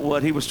 but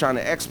what he was trying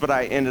to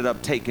expedite ended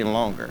up taking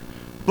longer.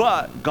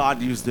 But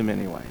God used him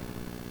anyway,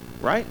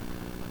 right?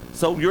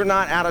 So you're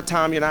not out of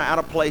time, you're not out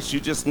of place, you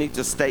just need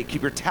to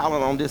keep your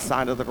talent on this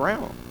side of the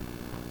ground.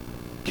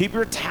 Keep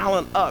your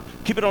talent up,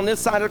 keep it on this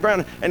side of the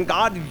ground. And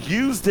God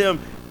used him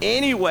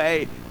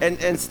anyway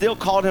and still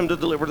called him to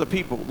deliver the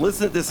people.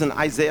 Listen to this in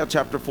Isaiah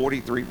chapter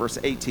 43, verse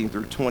 18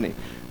 through 20.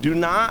 Do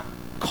not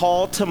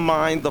call to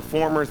mind the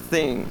former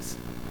things.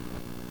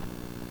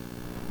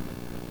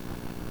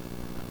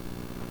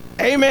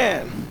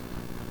 Amen.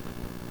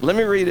 Let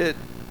me read it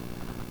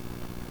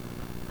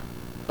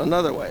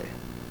another way.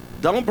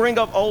 Don't bring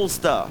up old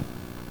stuff.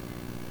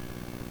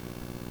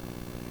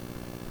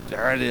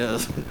 There it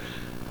is.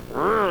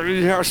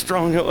 You hear how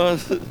strong it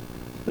was?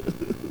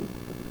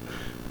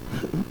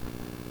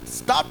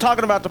 Stop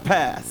talking about the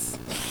past.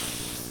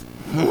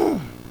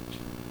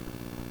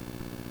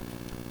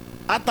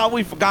 I thought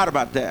we forgot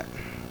about that.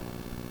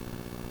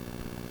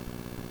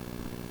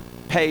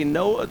 Pay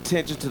no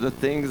attention to the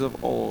things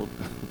of old.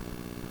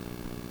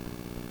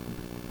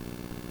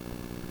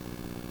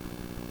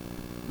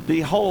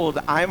 Behold,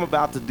 I am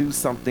about to do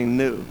something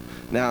new.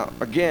 Now,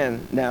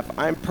 again, if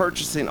I'm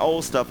purchasing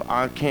old stuff,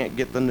 I can't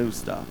get the new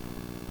stuff.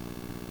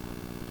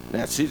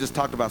 Now, she just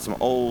talked about some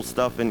old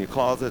stuff in your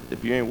closet.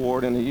 If you ain't wore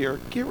it in a year,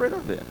 get rid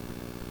of it.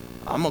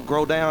 I'm going to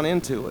grow down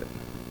into it.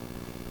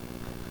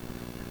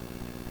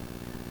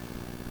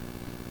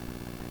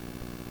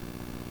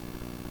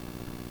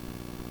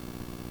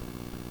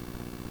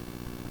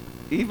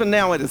 Even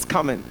now it is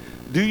coming.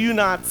 Do you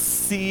not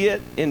see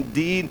it?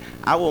 Indeed,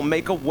 I will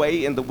make a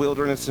way in the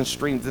wilderness and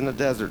streams in the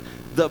desert.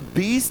 The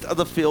beasts of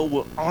the field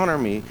will honor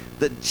me,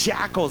 the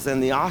jackals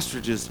and the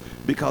ostriches,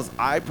 because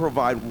I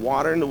provide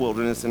water in the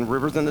wilderness and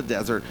rivers in the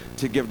desert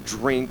to give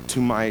drink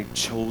to my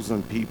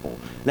chosen people.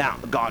 Now,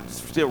 God's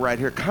still right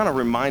here, kind of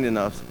reminding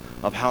us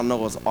of how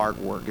Noah's ark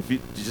worked. If you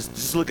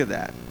just look at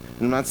that.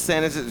 I'm not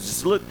saying this,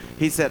 just look.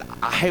 He said,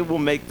 I will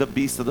make the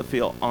beasts of the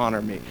field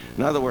honor me.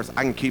 In other words,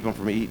 I can keep them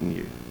from eating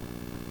you.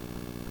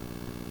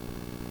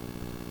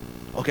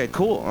 Okay,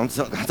 cool. I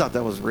thought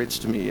that was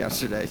rich to me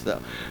yesterday,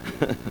 so.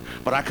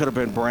 But I could have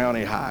been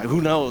brownie high.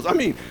 Who knows? I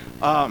mean,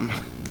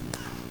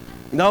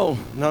 no.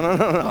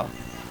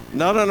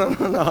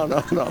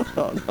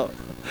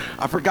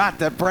 I forgot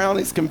that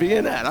brownies can be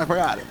in that. I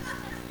forgot it.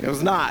 It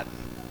was not.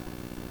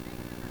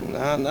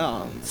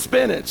 No.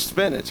 Spinach.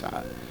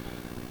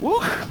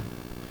 Woo.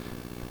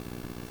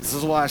 This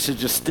is why I should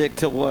just stick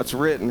to what's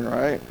written,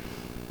 right?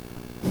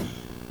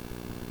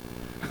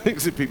 You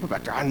see people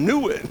back there, I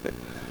knew it.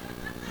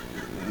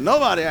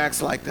 Nobody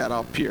acts like that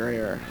off pure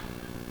air.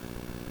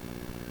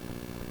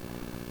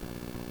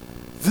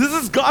 This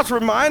is God's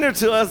reminder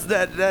to us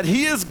that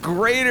He is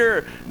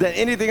greater than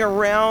anything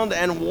around,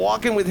 and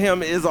walking with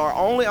Him is our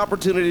only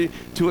opportunity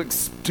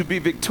to be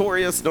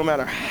victorious no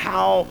matter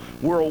how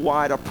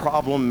worldwide a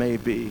problem may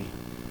be.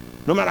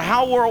 No matter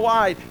how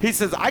worldwide, He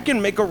says, I can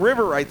make a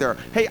river right there.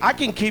 Hey, I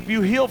can keep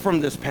you healed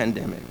from this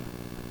pandemic.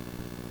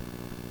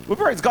 We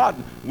praise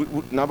God.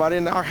 Nobody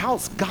in our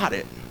house got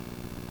it.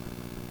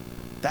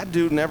 That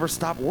dude never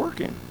stopped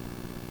working.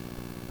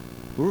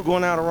 We were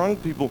going out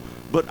around people,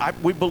 but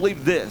we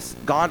believe this.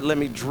 God, let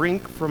me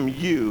drink from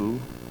you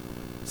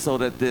so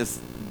that this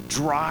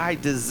dry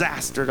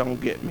disaster don't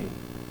get me.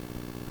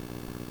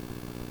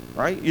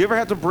 Right? You ever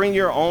have to bring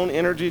your own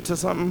energy to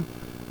something?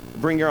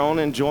 Bring your own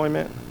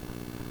enjoyment?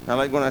 I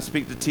like when I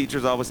speak to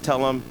teachers, I always tell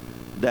them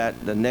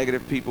that the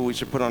negative people we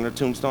should put on their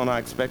tombstone, I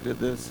expected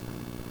this.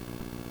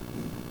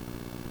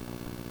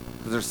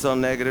 Because they're so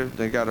negative,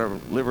 they got a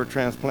liver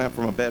transplant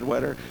from a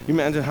bedwetter. You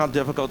imagine how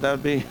difficult that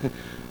would be?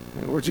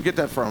 Where'd you get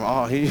that from?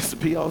 Oh, he used to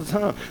pee all the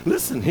time.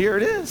 Listen, here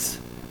it is.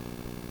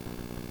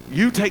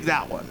 You take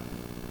that one.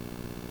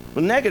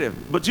 Well, negative.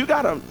 But you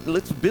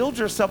let's build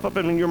yourself up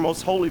in your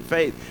most holy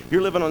faith.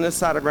 You're living on this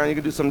side of the ground, you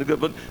can do something good.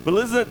 But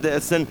listen to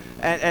this, and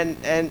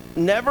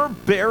never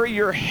bury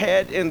your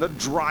head in the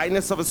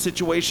dryness of a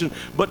situation,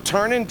 but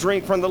turn and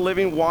drink from the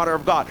living water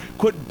of God.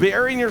 Quit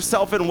burying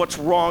yourself in what's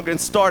wrong and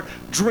start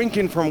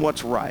drinking from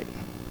what's right.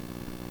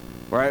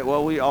 Right?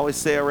 Well, we always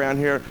say around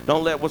here,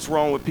 don't let what's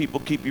wrong with people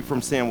keep you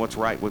from seeing what's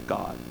right with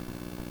God.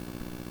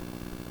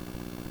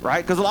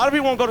 Right? Because a lot of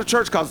people won't go to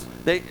church because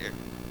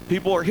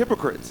people are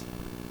hypocrites.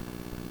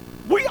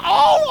 We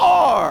all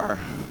are.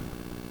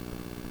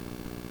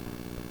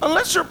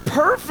 Unless you're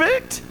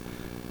perfect.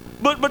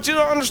 But you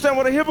don't understand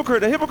what a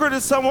hypocrite. A hypocrite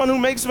is someone who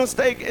makes a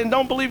mistake and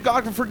don't believe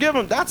God can forgive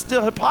them. That's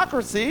still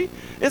hypocrisy.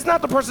 It's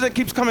not the person that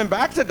keeps coming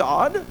back to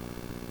God.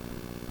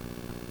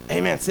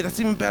 Amen. See, that's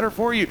even better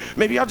for you.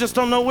 Maybe I just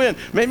don't know when.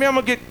 Maybe I'm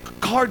going to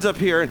get cards up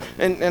here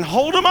and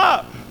hold them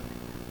up.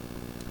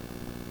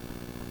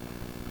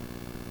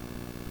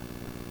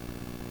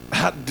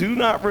 I do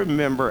not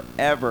remember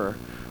ever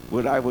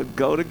when I would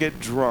go to get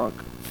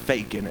drunk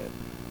faking it.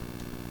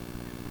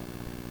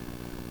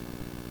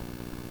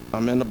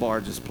 I'm in the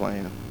bar just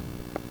playing.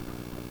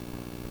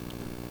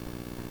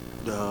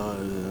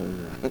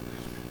 And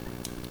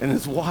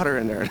there's water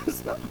in there.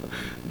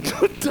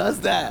 Who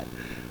does that?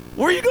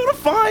 Where are you going to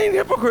find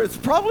hypocrites?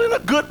 Probably in a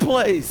good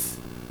place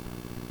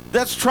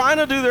that's trying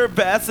to do their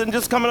best and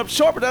just coming up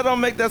short, but that don't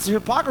make that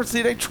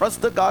hypocrisy. They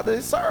trust the God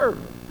they serve.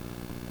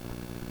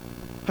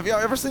 Have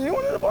y'all ever seen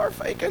anyone in a bar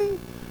faking?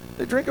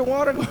 They drinking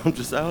water? I'm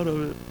just out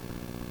of it.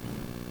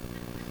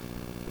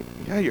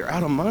 Yeah, you're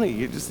out of money.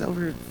 You're just over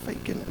here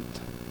faking it.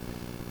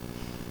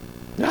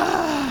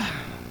 That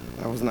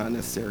was not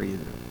necessary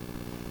either.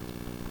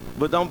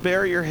 But don't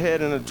bury your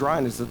head in a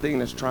dryness, the thing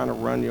that's trying to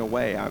run you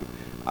away.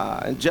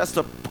 And just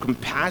a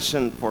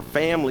compassion for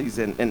families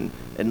and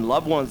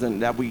loved ones,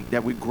 and that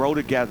we grow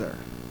together.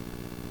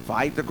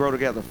 Fight to grow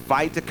together.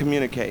 Fight to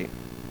communicate.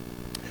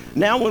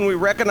 Now, when we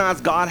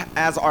recognize God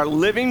as our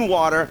living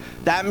water,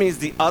 that means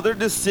the other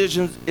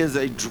decisions is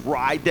a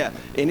dry death.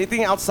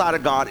 Anything outside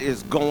of God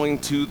is going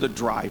to the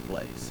dry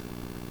place.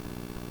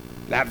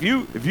 Now, if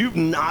you've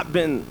not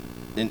been,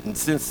 and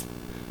since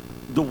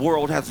the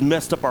world has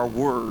messed up our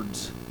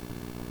words,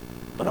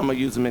 but I'm going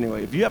to use them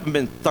anyway. If you haven't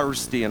been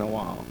thirsty in a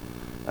while,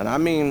 and I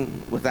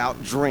mean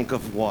without drink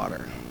of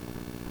water,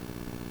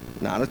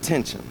 not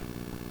attention,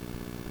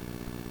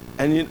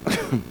 and you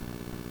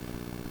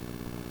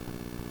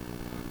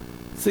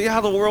see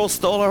how the world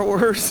stole our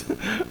words?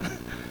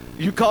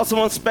 You call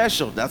someone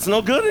special. That's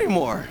no good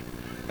anymore.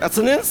 That's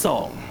an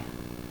insult.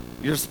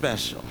 You're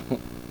special.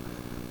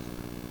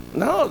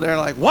 No, they're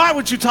like, why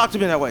would you talk to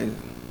me that way?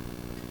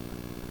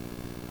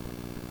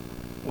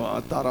 Well,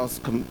 I thought I was,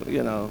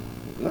 no.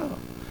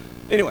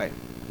 Anyway,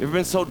 you ever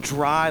been so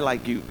dry,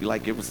 like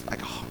it was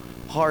like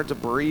hard to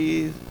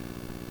breathe,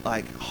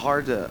 like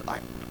hard to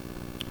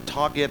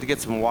talk? You had to get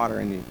some water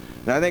in you.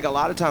 And I think a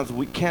lot of times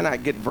we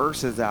cannot get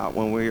verses out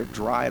when we're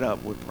dried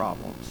up with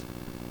problems.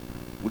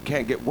 We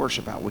can't get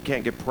worship out. We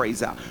can't get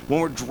praise out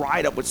when we're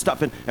dried up with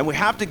stuff. And we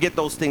have to get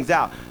those things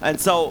out. And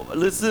so,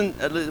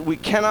 listen, we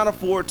cannot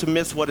afford to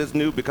miss what is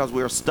new because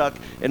we are stuck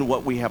in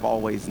what we have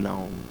always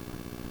known.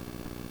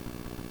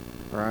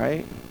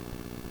 Right?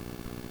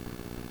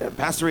 And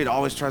Pastor Reed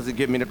always tries to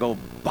get me to go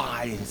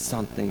buy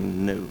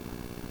something new.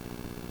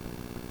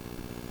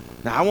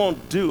 Now, I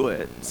won't do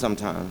it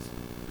sometimes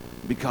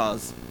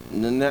because,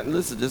 listen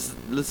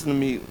to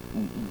me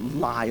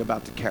lie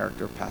about the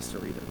character of Pastor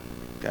Rita,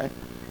 okay?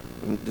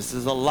 And this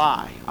is a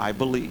lie, I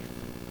believe.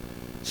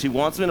 She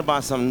wants me to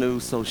buy something new,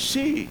 so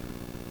the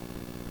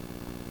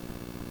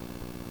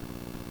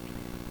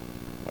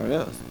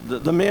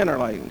men are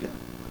like,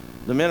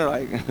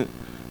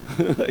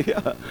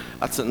 yeah.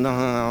 I said, no,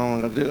 I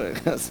don't want to do it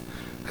because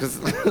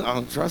I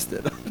don't trust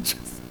it.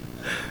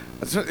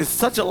 It's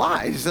such a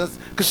lie. She says,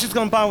 because she's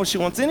going to buy what she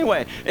wants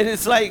anyway. And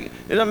it's like,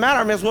 it doesn't matter.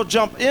 I may as well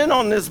jump in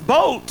on this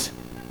boat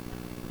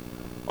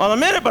on a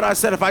minute. But I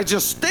said, if I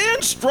just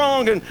stand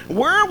strong and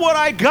wear what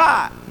I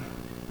got.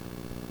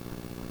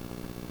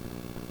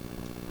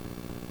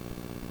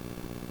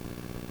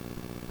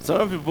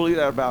 Some of you believe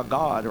that about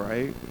God,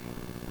 right?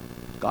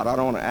 God, I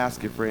don't want to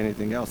ask you for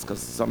anything else because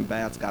something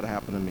bad's got to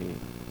happen to me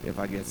if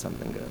I get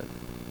something good.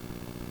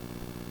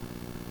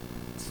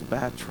 It's a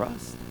bad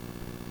trust.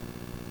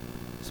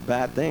 It's a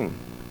bad thing.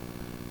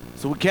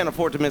 So we can't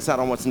afford to miss out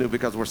on what's new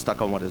because we're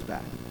stuck on what is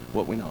bad,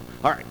 what we know.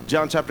 All right,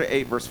 John chapter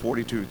 8, verse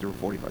 42 through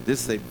 45.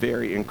 This is a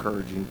very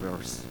encouraging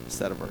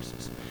set of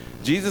verses.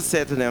 Jesus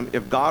said to them,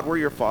 if God were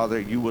your father,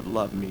 you would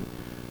love me,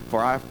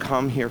 for I have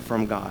come here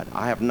from God.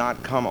 I have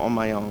not come on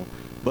my own,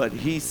 but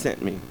he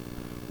sent me.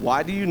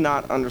 Why do you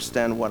not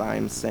understand what I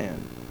am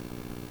saying?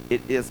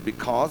 It is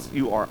because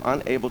you are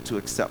unable to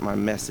accept my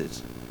message.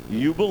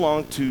 You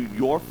belong to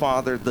your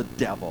father, the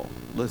devil.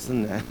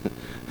 Listen, man.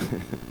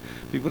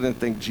 People didn't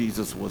think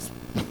Jesus was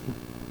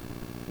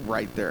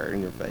right there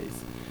in your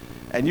face.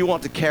 And you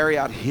want to carry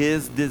out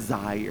his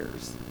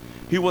desires.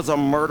 He was a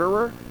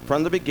murderer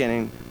from the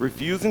beginning,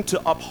 refusing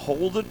to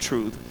uphold the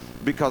truth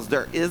because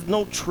there is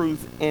no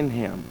truth in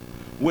him.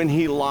 When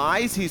he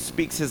lies, he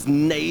speaks his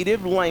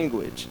native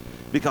language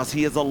because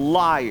he is a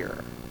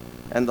liar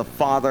and the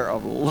father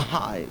of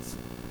lies.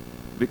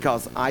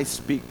 Because I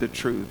speak the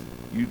truth,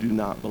 you do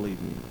not believe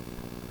me.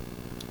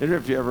 I don't know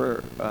if you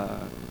ever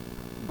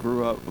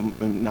grew up,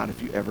 not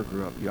if you ever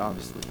grew up, you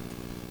obviously.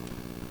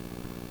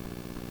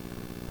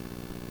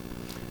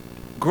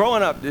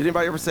 Growing up, did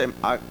anybody ever say,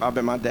 I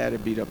bet my daddy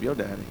beat up your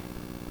daddy?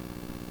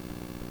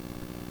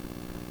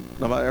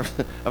 Nobody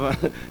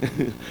ever,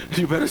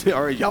 you better say,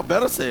 all right, y'all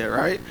better say it,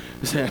 right?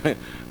 Say,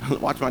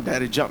 watch my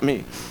daddy jump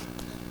me.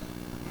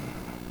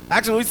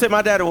 Actually, we said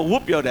my daddy will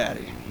whoop your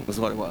daddy, was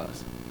what it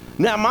was.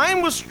 Now,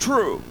 mine was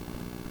true,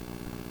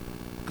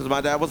 because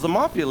my dad was the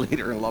mafia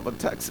leader in Lubbock,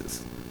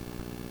 Texas.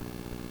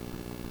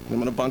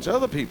 Him and a bunch of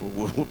other people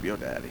would whoop your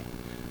daddy.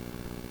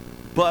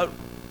 But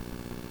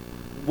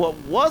what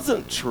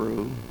wasn't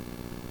true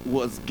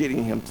was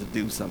getting him to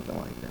do something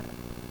like that,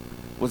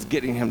 was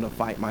getting him to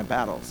fight my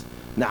battles.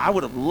 Now, I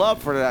would have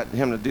loved for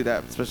him to do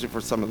that, especially for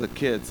some of the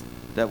kids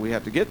that we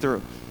have to get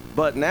through.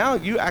 But now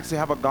you actually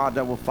have a God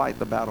that will fight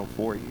the battle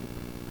for you.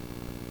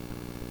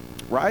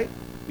 Right?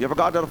 You have a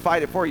God that will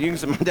fight it for you. You can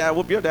say, my dad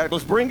whoop your dad.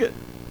 Let's bring it.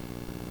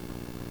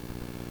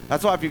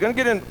 That's why if you're going to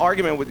get in an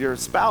argument with your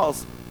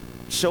spouse,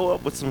 show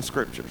up with some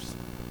scriptures.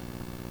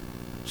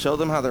 Show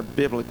them how they're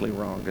biblically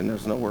wrong and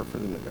there's nowhere for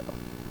them to go.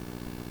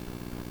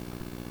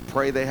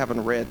 Pray they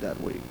haven't read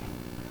that week.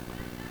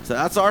 So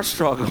that's our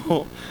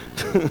struggle.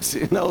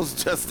 She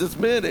knows just as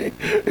many.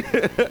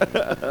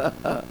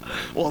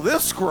 Well,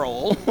 this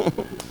scroll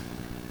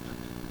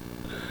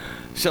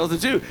shows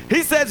it you.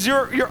 He says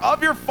you're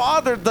of your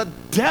father, the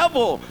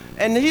devil,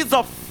 and he's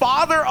a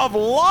father of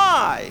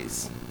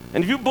lies.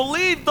 And if you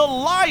believe the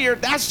liar,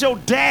 that's your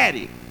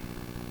daddy.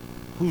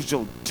 Who's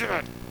your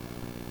daddy?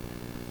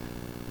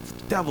 The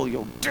devil,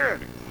 your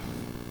daddy.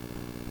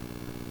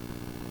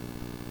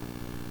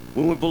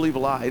 When we believe a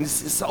lie, and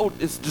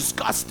it's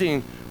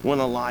disgusting when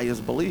a lie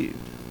is believed.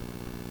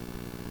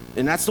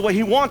 And that's the way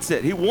he wants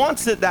it. He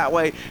wants it that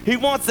way. He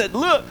wants it.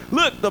 Look,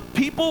 the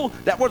people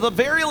that were the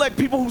very elect,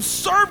 people who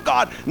serve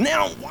God,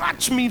 now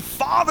watch me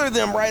father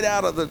them right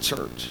out of the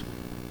church.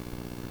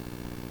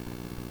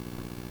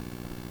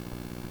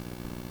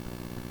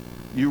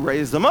 You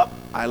raised them up,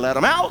 I let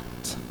them out,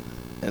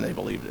 and they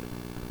believed it.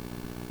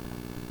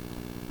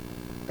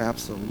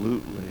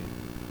 Absolutely,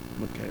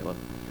 Michaela.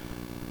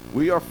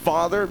 We are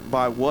fathered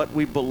by what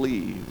we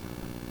believe.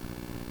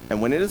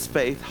 And when it is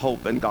faith,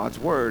 hope, and God's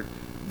word,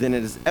 then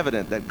it is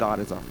evident that God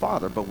is our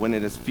Father. But when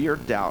it is fear,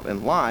 doubt,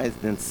 and lies,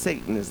 then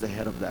Satan is the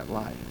head of that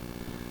life.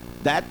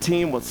 That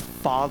team was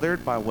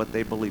fathered by what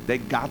they believed. They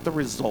got the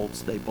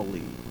results they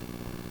believed.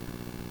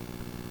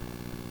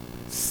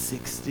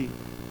 63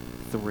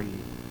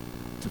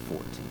 to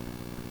 14.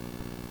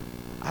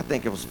 I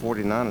think it was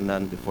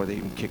 49-0 before they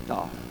even kicked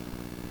off.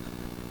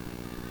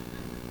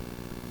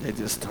 They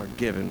just start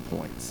giving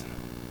points.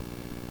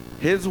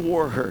 His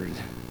word.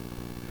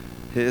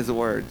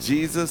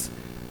 Jesus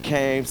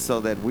came so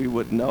that we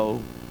would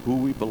know who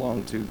we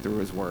belong to through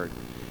his word.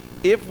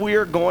 If we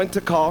are going to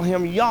call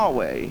him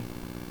Yahweh,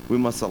 we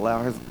must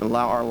allow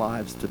our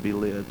lives to be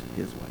lived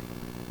his way.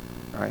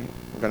 All right?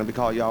 We're going to be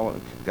called Yahweh.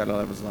 Got to allow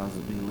our lives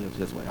to be lived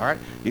his way. All right?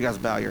 You guys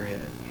bow your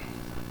head.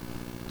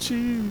 Cheese.